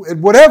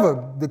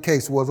whatever the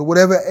case was, or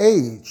whatever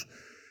age,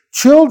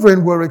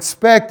 children were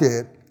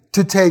expected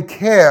to take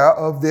care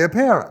of their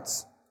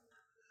parents.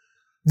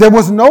 There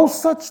was no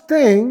such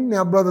thing,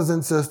 now brothers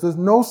and sisters,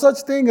 no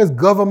such thing as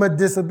government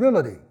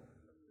disability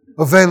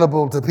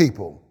available to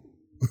people.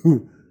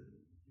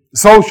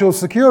 Social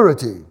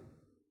Security.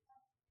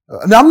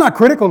 Now, I'm not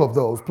critical of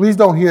those. Please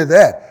don't hear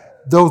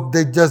that.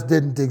 They just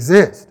didn't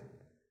exist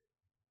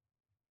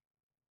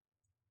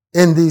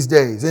in these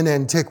days, in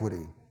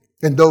antiquity.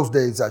 In those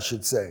days, I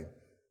should say.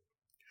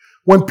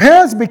 When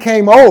parents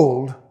became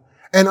old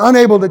and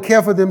unable to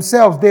care for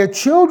themselves, their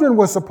children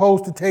were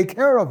supposed to take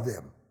care of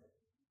them.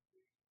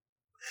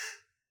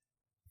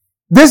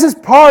 This is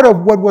part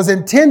of what was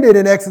intended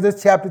in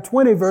Exodus chapter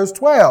 20, verse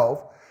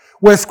 12,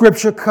 where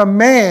Scripture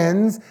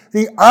commands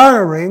the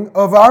honoring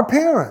of our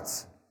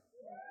parents.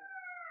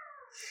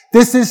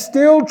 This is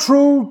still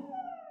true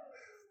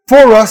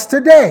for us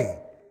today.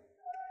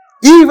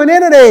 Even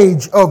in an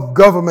age of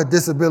government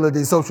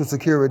disability, Social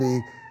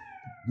Security,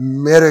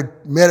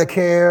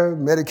 Medicare,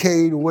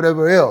 Medicaid, or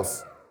whatever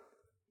else.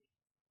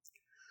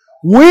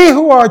 We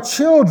who are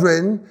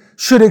children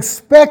should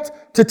expect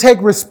to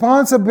take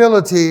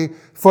responsibility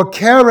for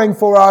caring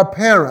for our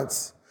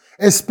parents,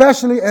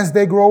 especially as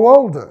they grow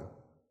older.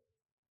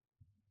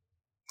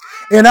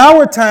 In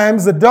our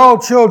times,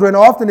 adult children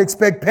often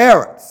expect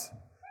parents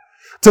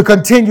to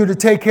continue to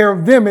take care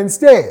of them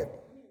instead.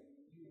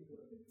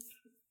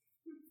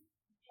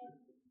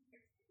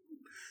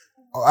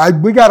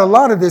 We got a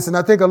lot of this, and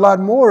I think a lot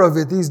more of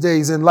it these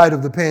days in light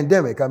of the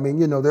pandemic. I mean,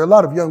 there are a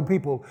lot of young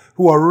people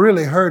who are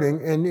really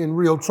hurting and in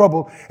real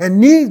trouble and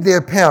need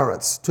their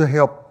parents to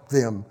help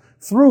them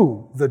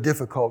through the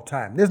difficult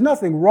time. There's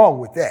nothing wrong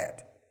with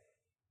that.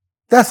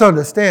 That's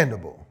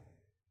understandable.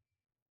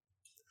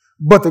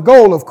 But the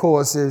goal, of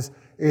course, is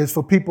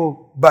for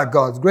people, by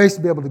God's grace,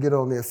 to be able to get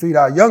on their feet,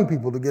 our young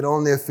people to get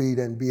on their feet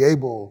and be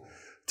able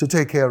to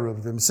take care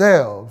of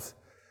themselves,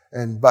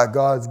 and by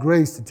God's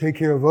grace to take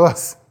care of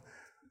us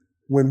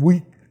when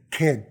we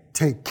can't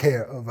take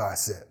care of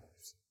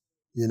ourselves,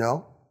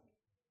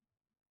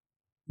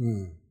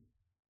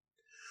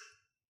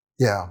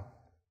 Yeah.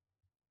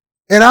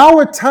 In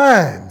our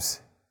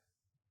times,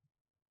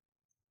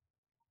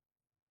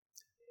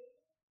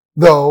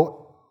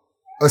 though,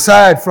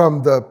 aside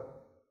from the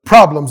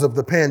problems of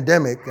the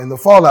pandemic and the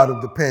fallout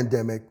of the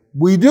pandemic,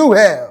 we do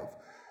have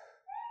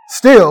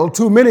still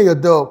too many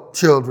adult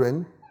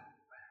children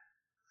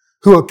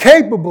who are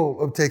capable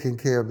of taking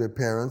care of their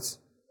parents,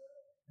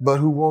 but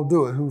who won't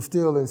do it, who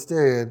still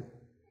instead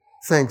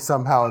think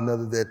somehow or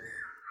another that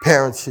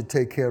parents should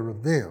take care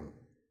of them.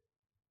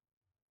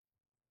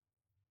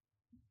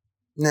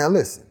 Now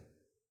listen,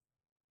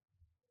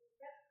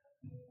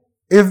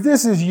 if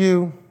this is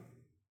you,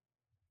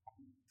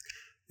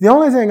 the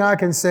only thing I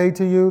can say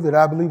to you that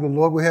I believe the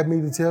Lord will have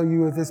me to tell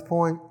you at this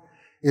point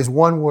is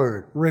one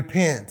word: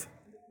 repent.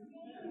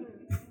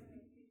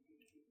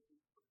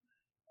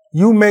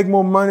 You make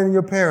more money than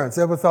your parents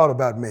ever thought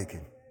about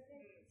making.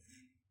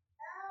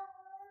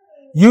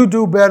 You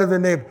do better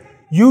than they.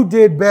 You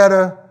did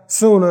better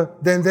sooner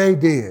than they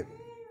did.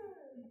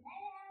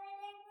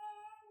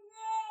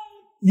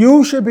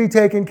 You should be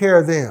taking care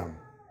of them,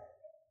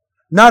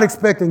 not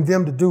expecting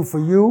them to do for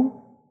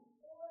you,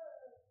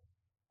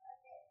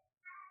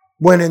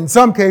 when in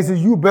some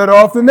cases you're better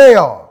off than they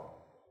are.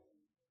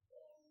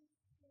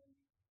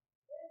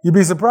 You'd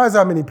be surprised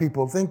how many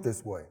people think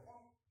this way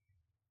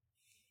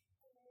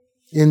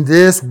in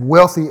this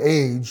wealthy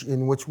age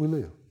in which we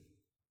live.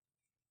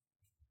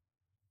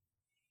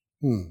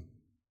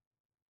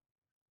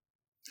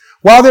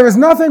 While there is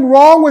nothing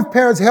wrong with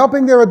parents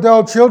helping their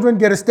adult children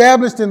get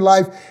established in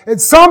life, at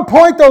some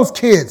point those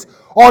kids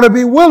ought to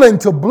be willing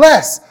to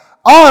bless,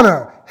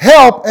 honor,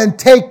 help, and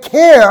take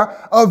care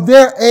of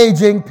their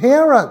aging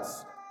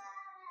parents.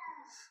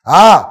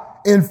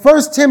 In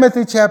 1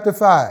 Timothy chapter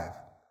 5,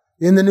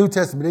 in the New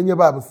Testament, in your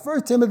Bible,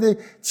 1 Timothy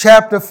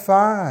chapter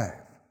 5,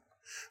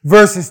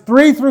 verses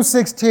 3 through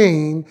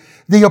 16,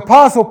 the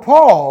Apostle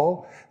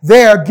Paul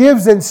there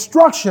gives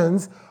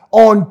instructions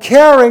on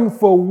caring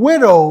for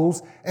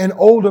widows and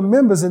older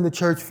members in the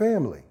church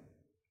family.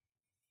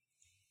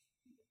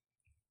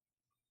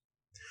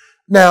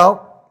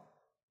 Now,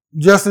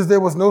 just as there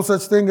was no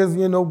such thing as,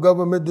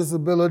 government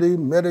disability,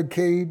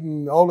 Medicaid,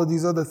 and all of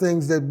these other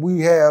things that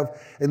we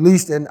have, at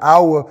least in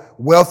our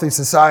wealthy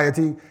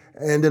society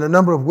and in a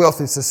number of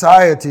wealthy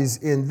societies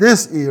in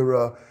this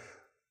era,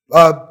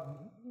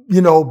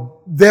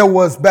 there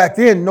was back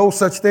then no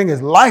such thing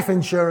as life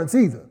insurance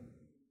either.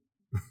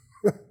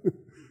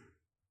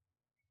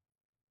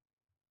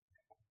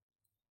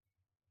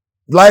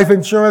 Life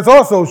insurance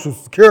or Social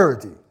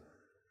Security.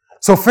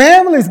 So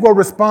families were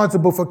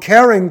responsible for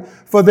caring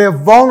for their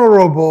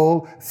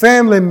vulnerable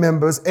family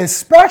members,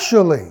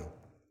 especially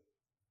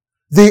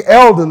the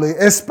elderly,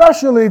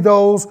 especially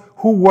those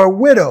who were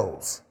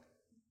widows.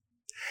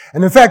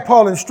 And in fact,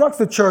 Paul instructs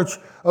the church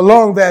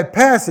along that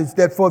passage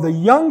that for the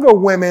younger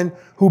women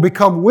who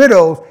become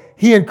widows,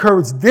 he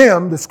encouraged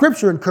them, the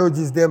scripture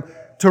encourages them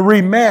to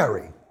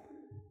remarry,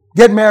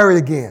 get married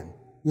again,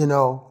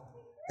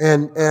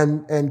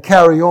 and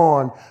carry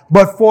on.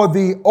 But for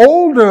the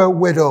older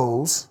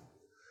widows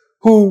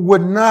who were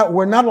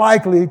not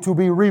likely to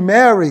be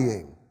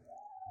remarrying,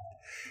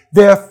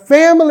 their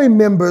family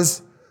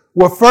members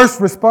were first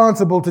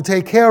responsible to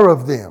take care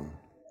of them,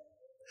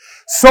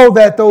 so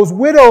that those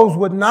widows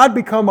would not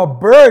become a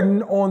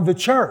burden on the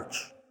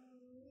church.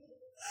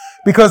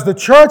 Because the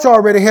church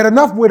already had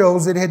enough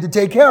widows it had to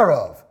take care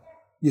of,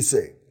 you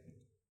see.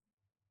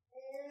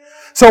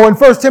 So in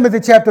 1 Timothy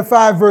chapter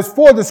 5, verse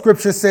 4, the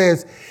scripture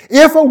says,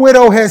 if a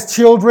widow has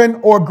children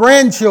or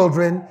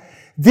grandchildren,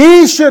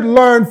 these should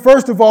learn,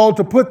 first of all,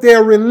 to put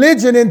their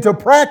religion into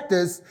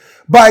practice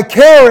by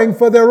caring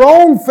for their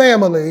own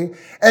family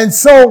and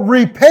so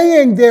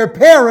repaying their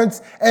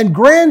parents and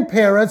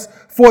grandparents,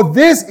 for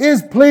this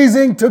is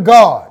pleasing to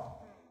God.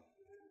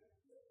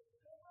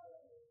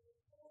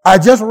 I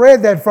just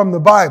read that from the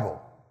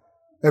Bible,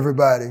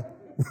 everybody.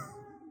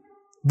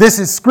 This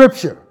is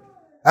scripture.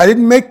 I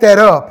didn't make that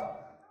up.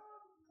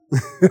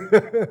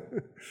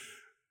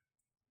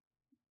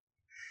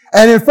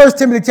 And in 1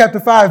 Timothy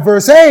chapter 5,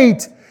 verse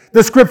 8,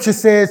 the scripture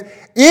says,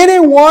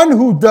 anyone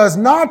who does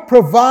not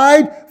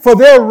provide for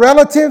their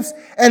relatives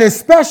and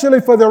especially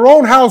for their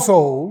own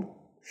household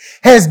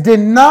has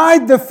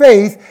denied the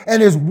faith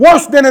and is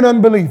worse than an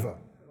unbeliever.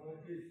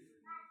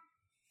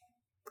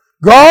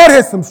 God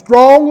has some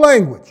strong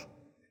language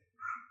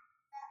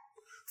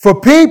for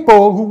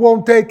people who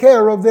won't take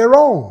care of their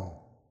own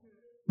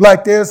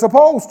like they're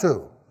supposed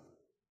to.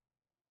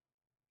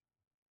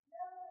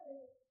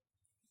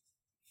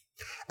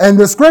 And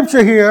the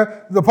scripture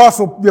here, the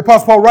Apostle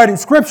Paul writing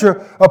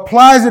scripture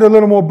applies it a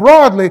little more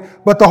broadly,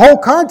 but the whole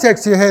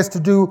context here has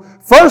to do,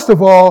 first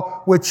of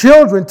all, with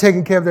children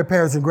taking care of their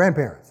parents and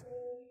grandparents.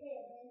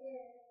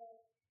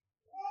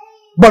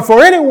 But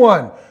for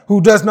anyone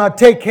who does not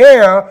take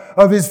care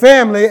of his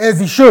family as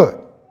he should,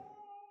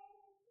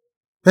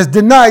 has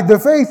denied the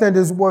faith and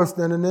is worse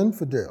than an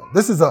infidel.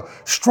 This is a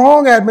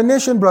strong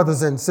admonition,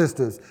 brothers and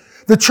sisters.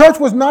 The church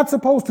was not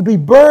supposed to be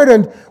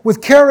burdened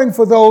with caring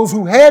for those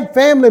who had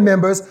family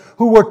members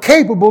who were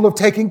capable of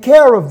taking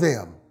care of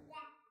them.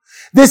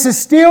 This is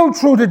still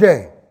true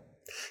today.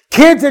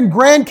 Kids and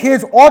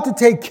grandkids ought to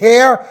take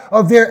care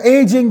of their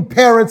aging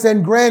parents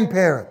and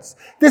grandparents.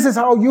 This is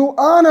how you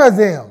honor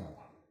them.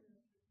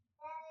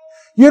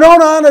 You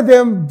don't honor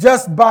them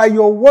just by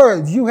your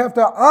words. You have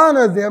to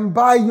honor them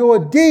by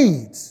your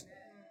deeds.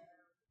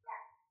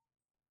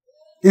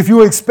 If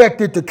you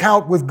expect it to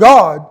count with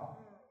God,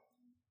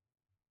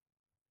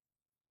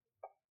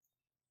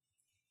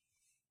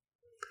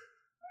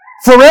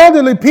 for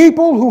elderly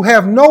people who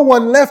have no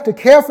one left to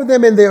care for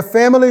them and their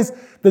families,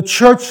 the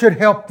church should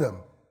help them.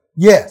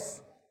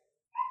 Yes.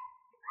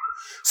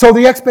 So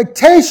the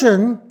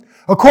expectation,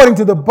 according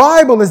to the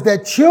Bible, is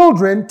that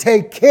children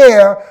take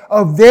care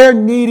of their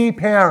needy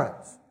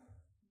parents.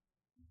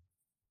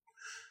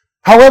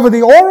 However,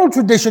 the oral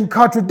tradition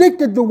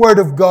contradicted the word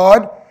of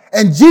God,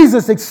 and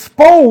Jesus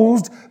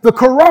exposed the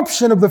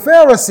corruption of the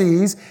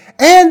Pharisees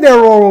and their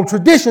oral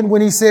tradition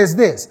when he says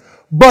this,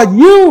 "But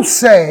you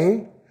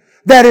say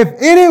that if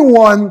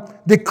anyone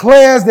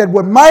declares that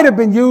what might have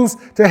been used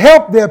to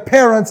help their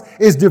parents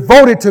is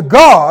devoted to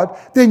God,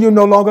 then you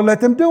no longer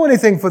let them do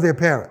anything for their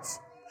parents."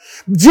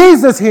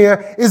 Jesus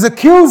here is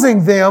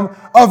accusing them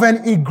of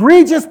an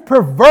egregious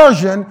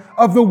perversion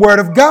of the Word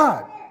of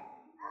God.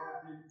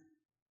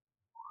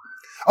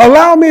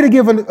 Allow me to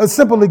give a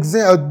simple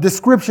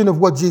description of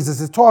what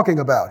Jesus is talking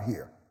about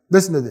here.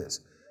 Listen to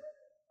this.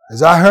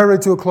 As I hurry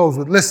to a close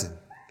with, listen.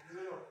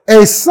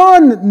 A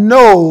son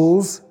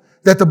knows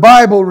that the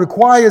Bible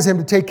requires him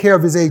to take care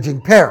of his aging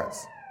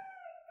parents.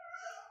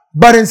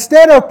 But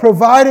instead of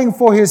providing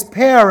for his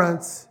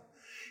parents,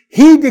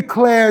 he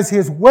declares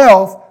his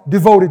wealth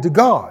devoted to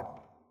God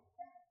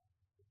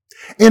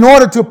in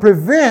order to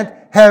prevent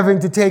having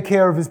to take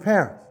care of his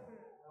parents.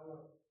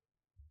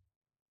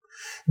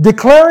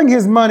 Declaring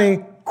his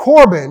money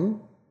Corban,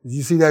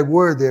 you see that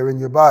word there in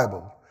your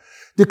Bible,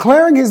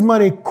 declaring his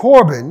money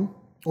Corban,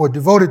 or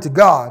devoted to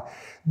God,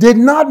 did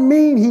not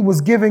mean he was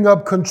giving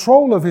up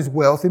control of his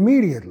wealth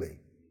immediately.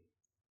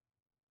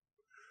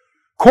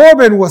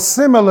 Corban was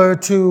similar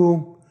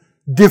to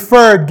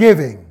deferred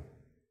giving.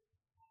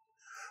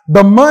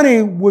 The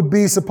money would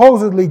be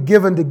supposedly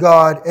given to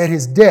God at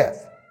his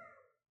death.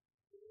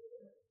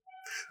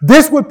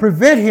 This would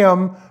prevent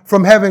him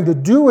from having to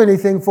do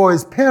anything for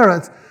his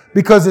parents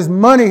because his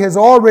money has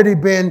already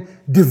been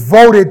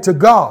devoted to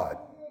God.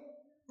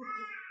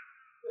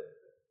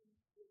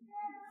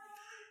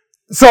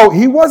 So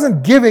he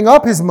wasn't giving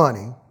up his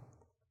money.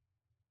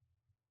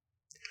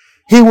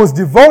 He was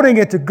devoting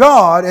it to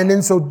God, and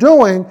in so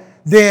doing,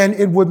 then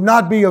it would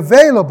not be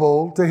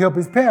available to help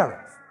his parents.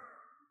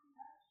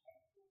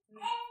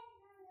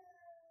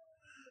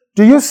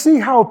 Do you see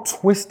how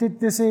twisted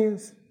this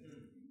is?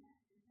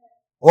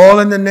 All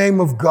in the name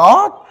of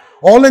God?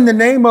 All in the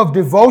name of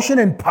devotion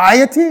and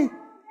piety?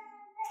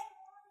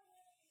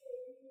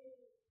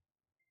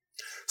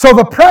 So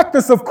the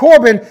practice of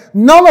Corban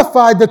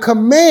nullified the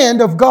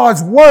command of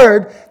God's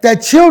word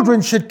that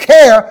children should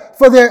care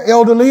for their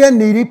elderly and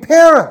needy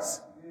parents.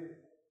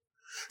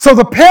 So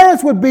the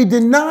parents would be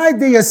denied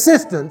the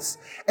assistance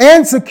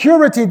and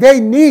security they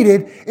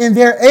needed in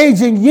their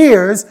aging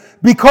years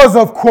because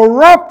of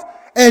corrupt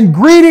and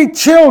greedy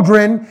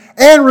children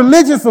and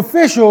religious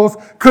officials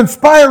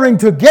conspiring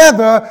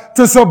together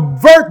to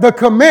subvert the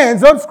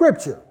commands of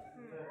Scripture.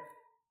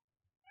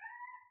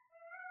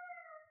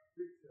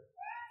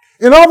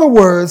 In other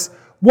words,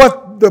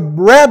 what the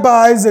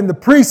rabbis and the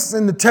priests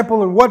in the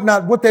temple and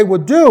whatnot, what they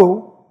would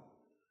do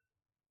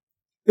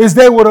is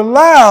they would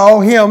allow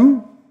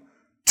him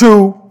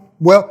to,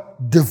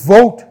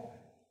 devote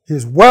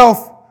his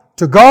wealth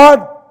to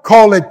God,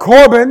 call it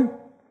Corban,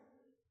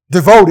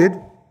 devoted.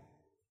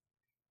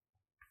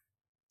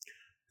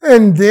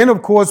 And then,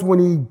 of course, when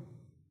he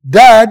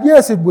died,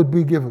 yes, it would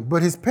be given,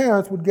 but his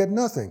parents would get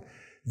nothing.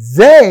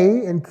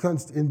 They,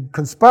 in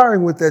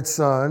conspiring with that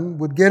son,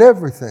 would get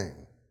everything.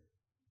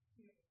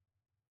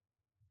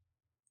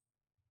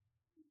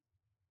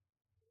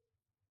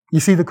 You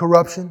see the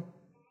corruption?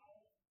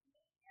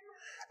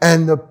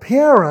 And the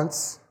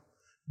parents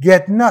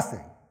get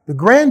nothing. The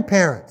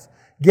grandparents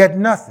get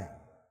nothing.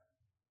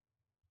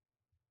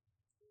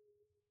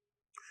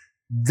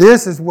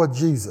 This is what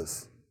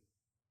Jesus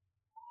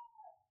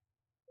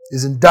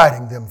is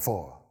indicting them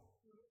for.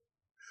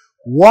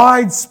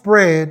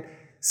 Widespread,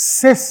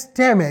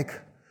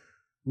 systemic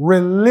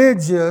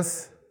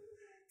religious,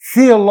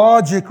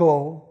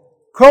 theological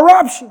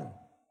corruption.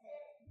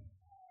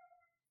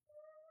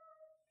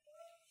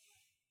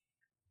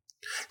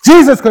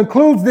 Jesus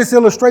concludes this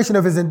illustration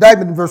of his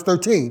indictment in verse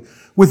 13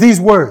 with these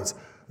words: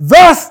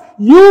 "Thus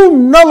you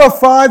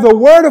nullify the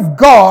word of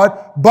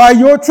God by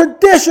your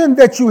tradition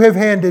that you have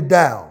handed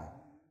down.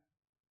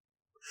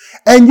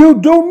 And you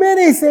do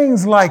many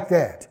things like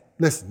that."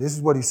 Listen, this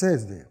is what he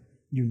says there.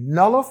 You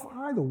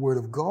nullify the word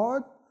of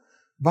God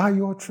by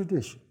your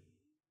tradition.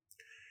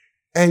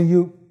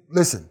 And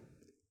listen,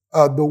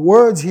 the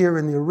words here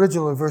in the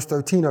original in verse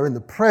 13 are in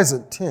the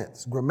present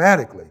tense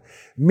grammatically,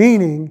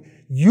 meaning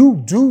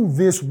you do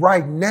this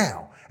right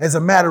now as a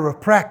matter of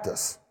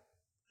practice.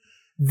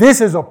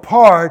 This is a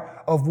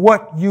part of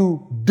what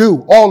you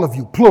do, all of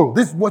you, plural.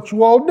 This is what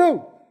you all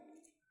do.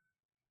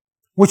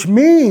 Which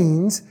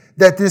means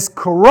that this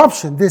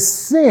corruption, this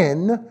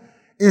sin,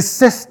 is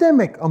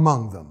systemic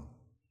among them.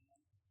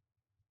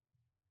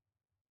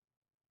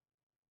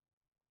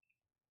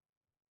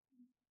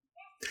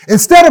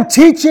 Instead of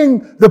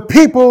teaching the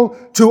people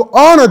to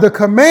honor the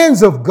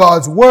commands of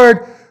God's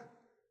word,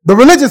 the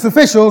religious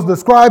officials, the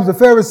scribes, the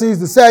Pharisees,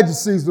 the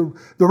Sadducees, the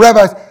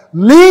rabbis,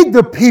 lead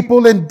the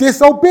people in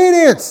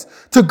disobedience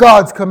to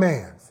God's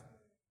commands.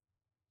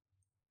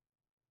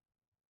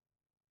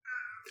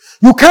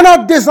 You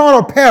cannot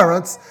dishonor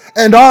parents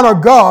and honor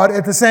God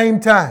at the same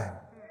time.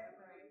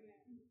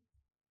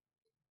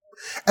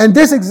 And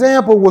this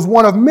example was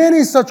one of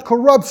many such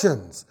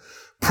corruptions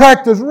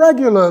practiced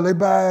regularly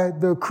by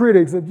the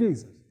critics of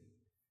Jesus.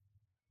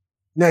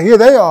 Now here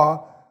they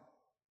are,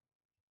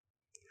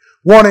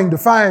 wanting to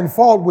find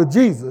fault with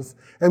Jesus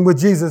and with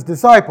Jesus'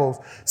 disciples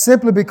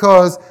simply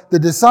because the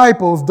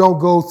disciples don't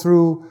go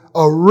through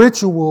a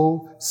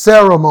ritual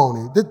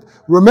ceremony.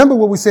 Remember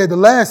what we said the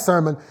last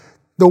sermon,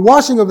 the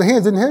washing of the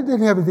hands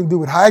didn't have anything to do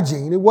with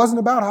hygiene. It wasn't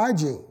about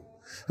hygiene.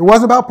 It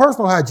wasn't about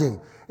personal hygiene.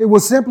 It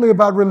was simply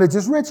about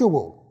religious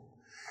ritual.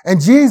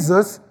 And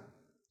Jesus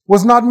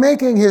was not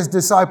making his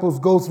disciples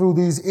go through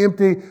these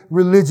empty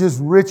religious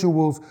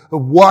rituals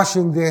of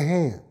washing their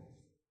hands.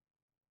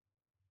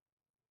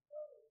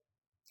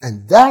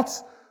 And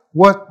that's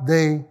what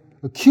they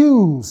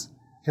accuse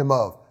him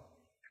of.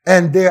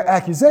 And their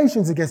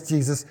accusations against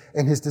Jesus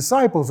and his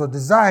disciples are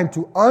designed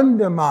to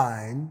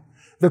undermine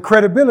the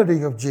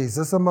credibility of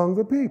Jesus among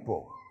the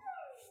people.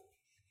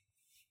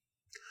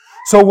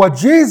 So what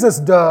Jesus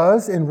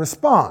does in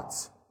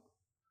response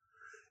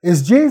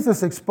is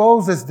Jesus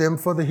exposes them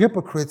for the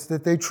hypocrites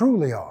that they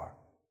truly are.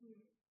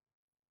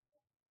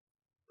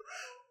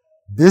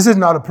 This is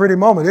not a pretty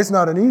moment. It's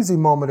not an easy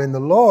moment, and the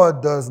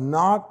Lord does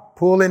not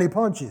pull any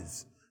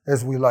punches,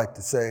 as we like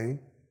to say.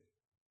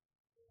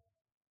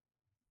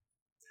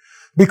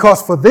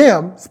 Because for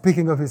them,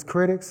 speaking of his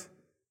critics,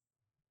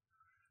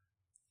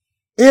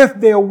 if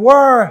there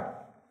were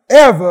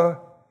ever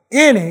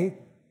any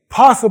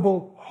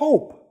possible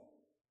hope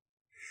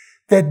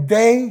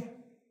that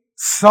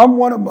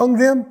someone among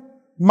them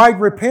might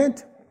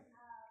repent,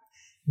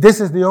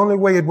 this is the only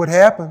way it would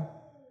happen,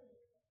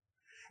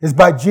 is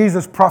by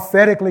Jesus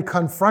prophetically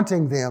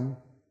confronting them.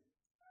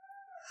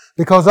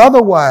 Because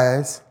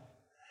otherwise,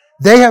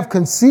 they have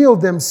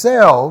concealed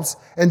themselves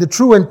and the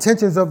true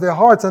intentions of their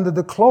hearts under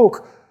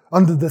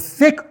the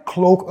thick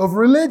cloak of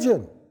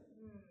religion.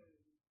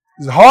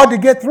 It's hard to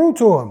get through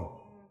to them.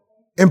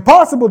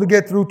 Impossible to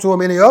get through to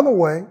them any other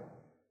way,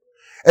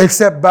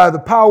 except by the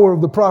power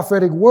of the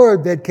prophetic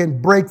word that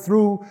can break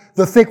through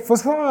the thick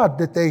facade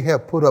that they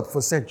have put up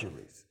for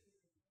centuries.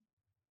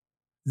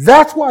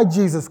 That's why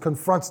Jesus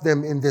confronts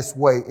them in this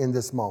way, in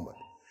this moment.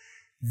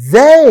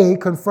 They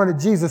confronted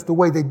Jesus the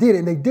way they did,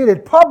 and they did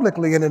it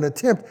publicly in an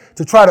attempt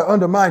to try to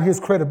undermine his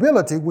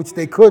credibility, which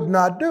they could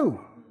not do.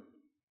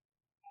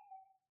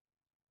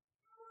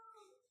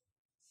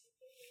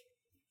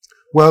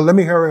 Well, let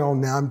me hurry on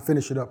now. I'm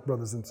finishing up,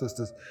 brothers and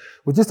sisters,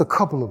 with just a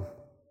couple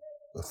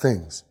of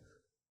things.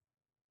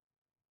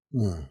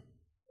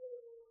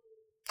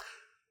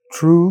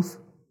 Truth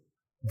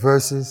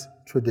versus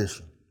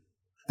tradition.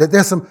 That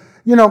there's some,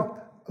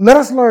 let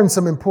us learn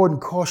some important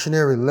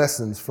cautionary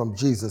lessons from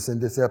Jesus in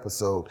this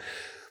episode.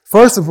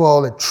 First of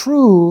all, that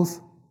truth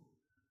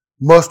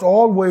must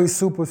always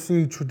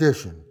supersede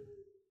tradition.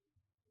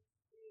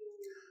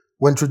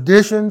 When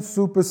tradition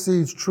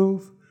supersedes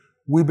truth,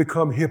 we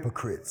become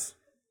hypocrites.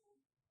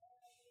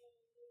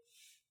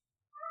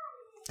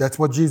 That's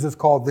what Jesus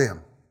called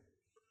them.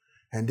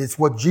 And it's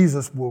what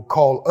Jesus will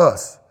call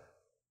us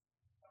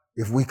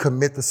if we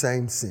commit the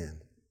same sin.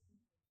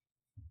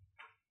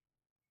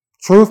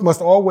 Truth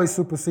must always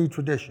supersede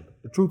tradition,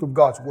 the truth of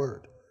God's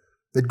word.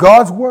 That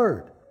God's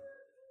word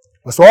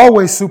must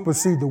always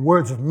supersede the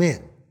words of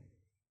men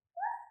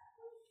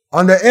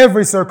under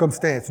every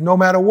circumstance, no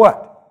matter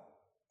what.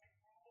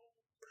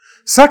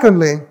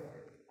 Secondly,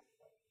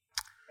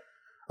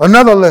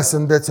 another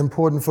lesson that's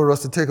important for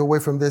us to take away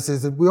from this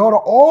is that we ought to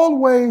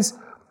always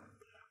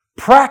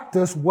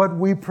practice what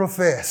we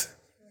profess.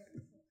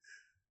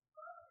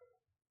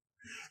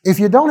 If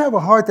you don't have a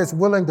heart that's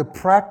willing to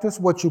practice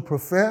what you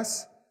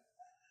profess,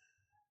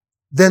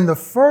 then the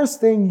first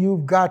thing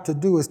you've got to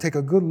do is take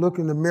a good look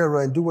in the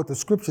mirror and do what the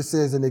scripture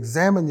says and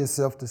examine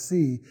yourself to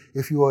see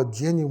if you are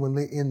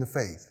genuinely in the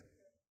faith.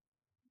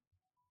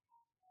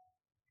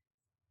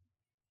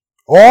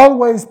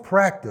 Always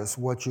practice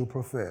what you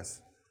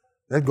profess.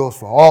 That goes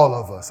for all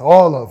of us,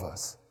 all of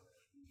us.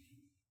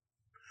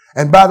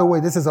 And by the way,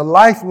 this is a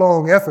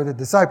lifelong effort of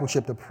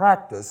discipleship to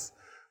practice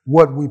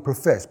what we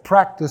profess.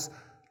 Practice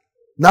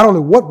not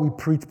only what we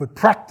preach, but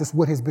practice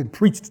what has been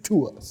preached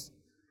to us.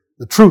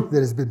 The truth that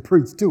has been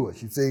preached to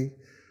us, you see.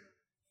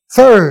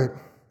 Third,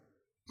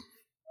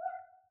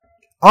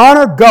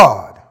 honor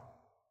God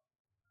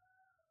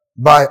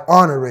by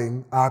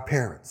honoring our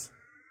parents.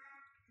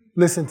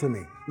 Listen to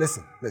me.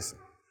 Listen.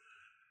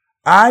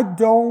 I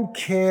don't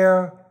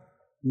care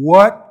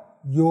what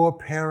your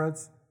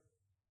parents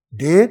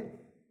did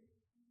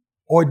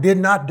or did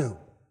not do.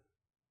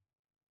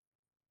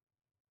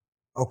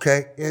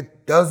 Okay?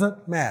 It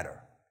doesn't matter.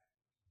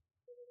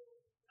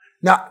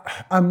 Now,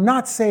 I'm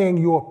not saying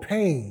your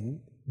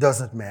pain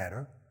doesn't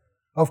matter.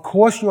 Of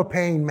course your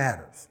pain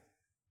matters.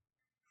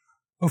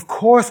 Of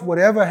course,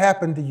 whatever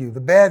happened to you, the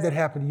bad that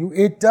happened to you,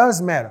 it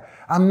does matter.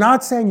 I'm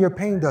not saying your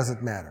pain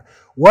doesn't matter.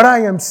 What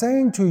I am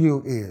saying to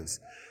you is,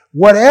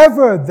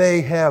 whatever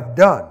they have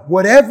done,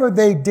 whatever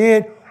they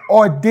did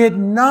or did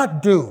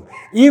not do,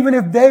 even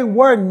if they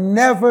were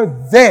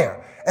never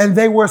there and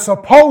they were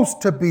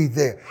supposed to be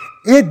there,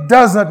 it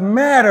doesn't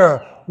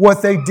matter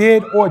what they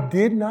did or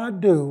did not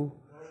do.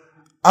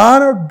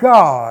 Honor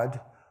God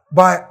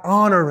by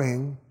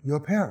honoring your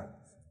parents.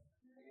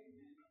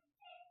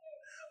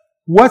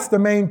 What's the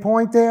main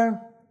point there?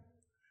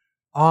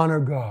 Honor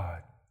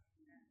God.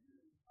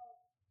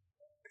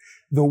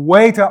 The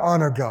way to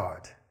honor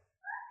God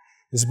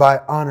is by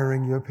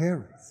honoring your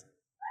parents.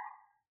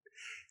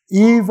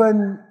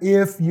 Even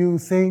if you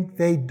think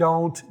they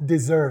don't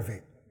deserve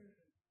it.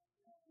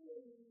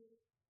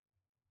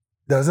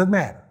 Doesn't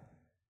matter.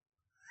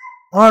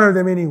 Honor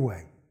them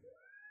anyway.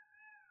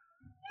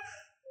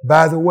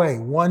 By the way,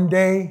 one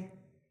day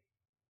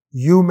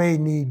you may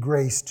need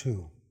grace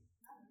too.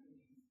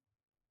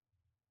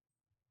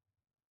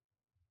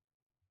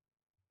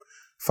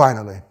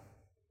 Finally,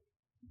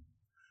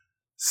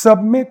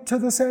 submit to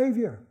the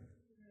Savior.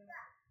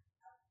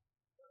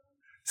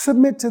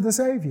 Submit to the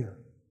Savior.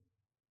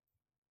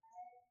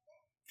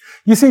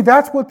 You see,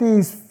 that's what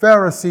these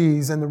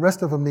Pharisees and the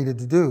rest of them needed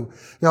to do.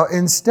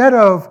 Instead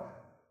of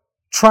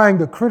trying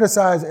to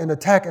criticize and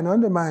attack and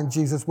undermine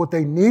Jesus, what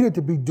they needed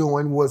to be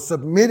doing was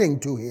submitting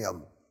to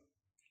Him.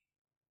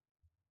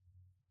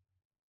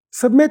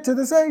 Submit to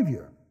the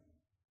Savior.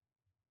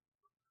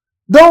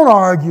 Don't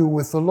argue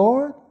with the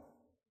Lord.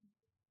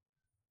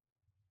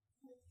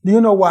 Do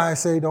you know why I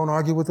say don't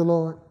argue with the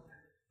Lord?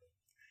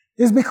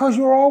 It's because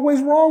you're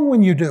always wrong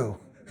when you do.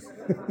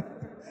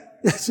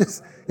 It's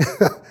just,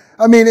 it's,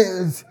 amen.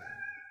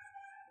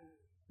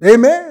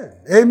 Amen.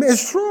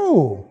 It's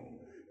true.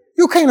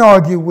 You can't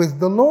argue with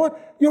the Lord.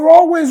 You're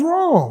always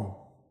wrong.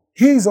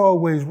 He's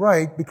always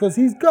right because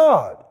He's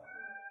God.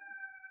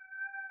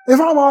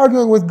 If I'm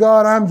arguing with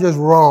God, I'm just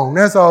wrong.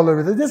 That's all there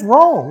is. It's just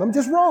wrong. I'm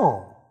just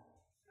wrong.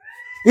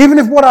 Even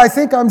if what I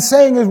think I'm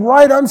saying is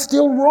right, I'm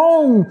still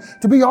wrong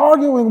to be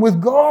arguing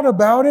with God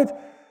about it.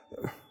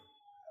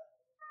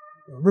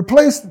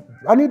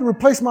 I need to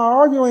replace my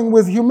arguing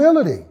with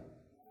humility.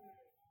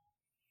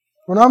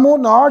 When I'm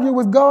wanting to argue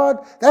with God,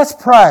 that's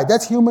pride.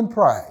 That's human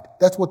pride.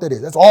 That's what that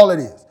is. That's all it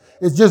is.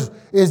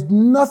 It's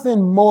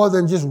nothing more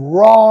than just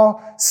raw,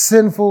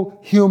 sinful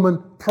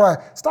human pride.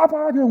 Stop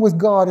arguing with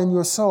God in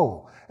your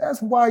soul.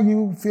 That's why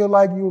you feel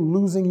like you're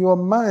losing your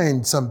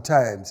mind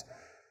sometimes.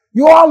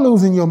 You are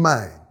losing your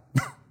mind.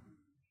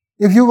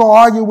 If you're going to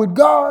argue with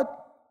God,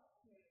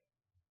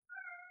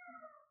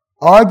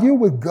 argue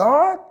with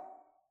God?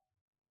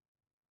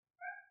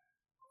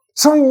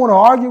 Some of you want to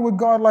argue with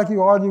God like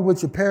you argue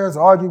with your parents,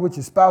 argue with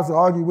your spouse,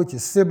 argue with your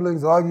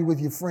siblings, argue with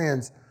your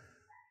friends.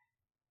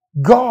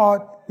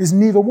 God is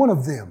neither one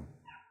of them.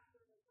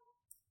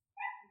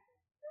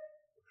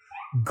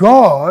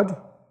 God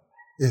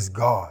is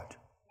God.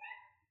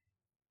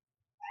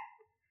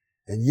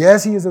 And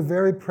yes, He is a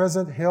very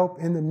present help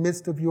in the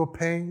midst of your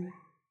pain.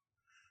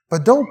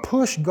 But don't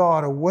push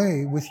God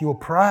away with your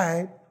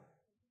pride.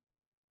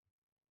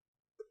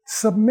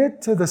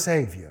 Submit to the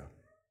Savior.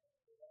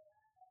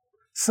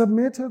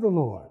 Submit to the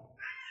Lord.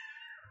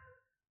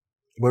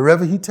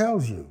 Wherever He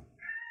tells you.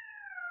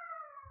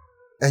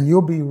 And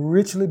you'll be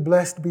richly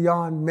blessed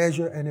beyond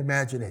measure and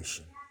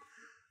imagination.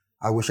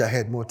 I wish I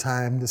had more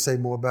time to say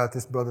more about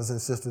this, brothers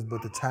and sisters,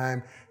 but the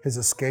time has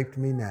escaped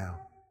me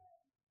now.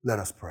 Let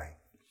us pray.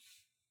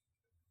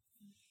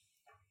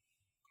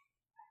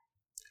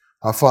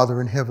 Our Father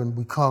in heaven,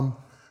 we come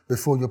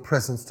before your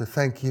presence to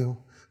thank you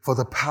for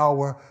the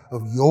power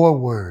of your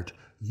word,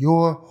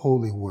 your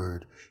holy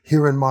word,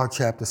 here in Mark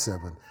chapter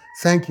 7.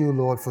 Thank you,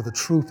 Lord, for the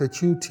truth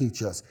that you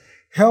teach us.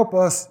 Help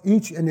us,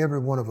 each and every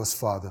one of us,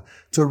 Father,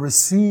 to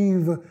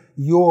receive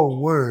your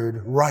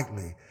word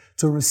rightly,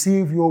 to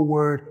receive your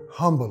word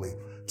humbly,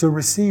 to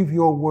receive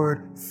your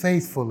word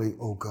faithfully,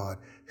 O God.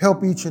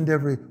 Help each and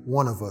every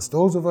one of us.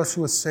 Those of us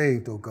who are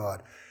saved, oh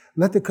God,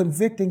 let the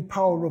convicting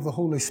power of the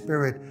Holy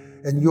Spirit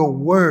and your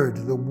word,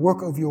 the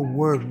work of your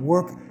word,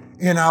 work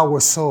in our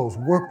souls,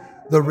 work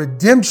the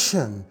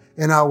redemption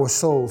in our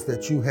souls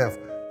that you have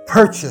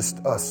purchased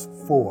us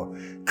for.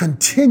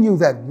 Continue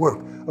that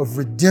work of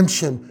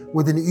redemption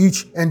within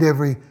each and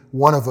every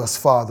one of us,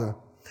 Father.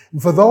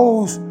 And for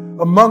those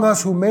among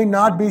us who may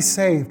not be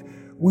saved,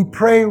 we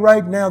pray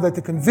right now that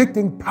the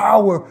convicting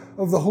power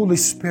of the Holy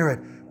Spirit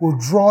will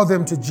draw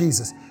them to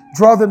Jesus,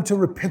 draw them to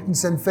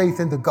repentance and faith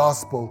in the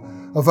gospel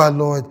of our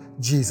Lord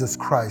Jesus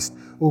Christ.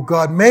 Oh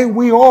God, may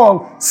we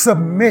all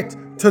submit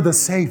to the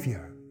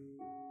Savior.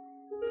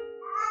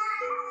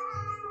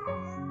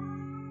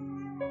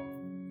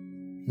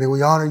 May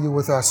we honor you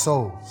with our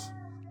souls,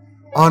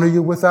 honor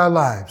you with our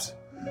lives,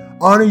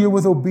 honor you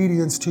with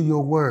obedience to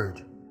your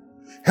word.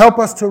 Help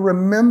us to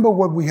remember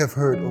what we have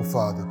heard, O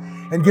Father,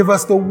 and give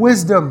us the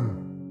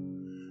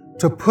wisdom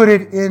to put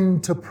it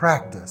into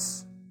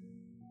practice.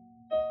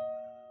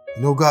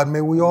 And, oh God,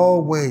 may we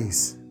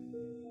always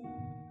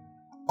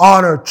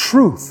honor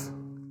truth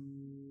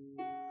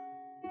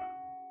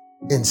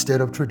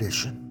instead of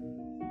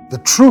tradition. The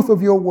truth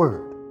of your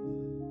word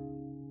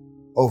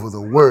over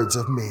the words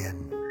of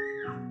men.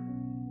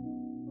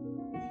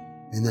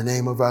 In the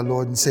name of our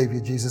Lord and Savior,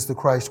 Jesus the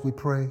Christ, we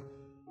pray.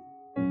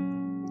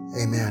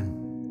 Amen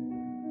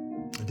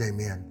and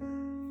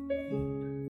amen.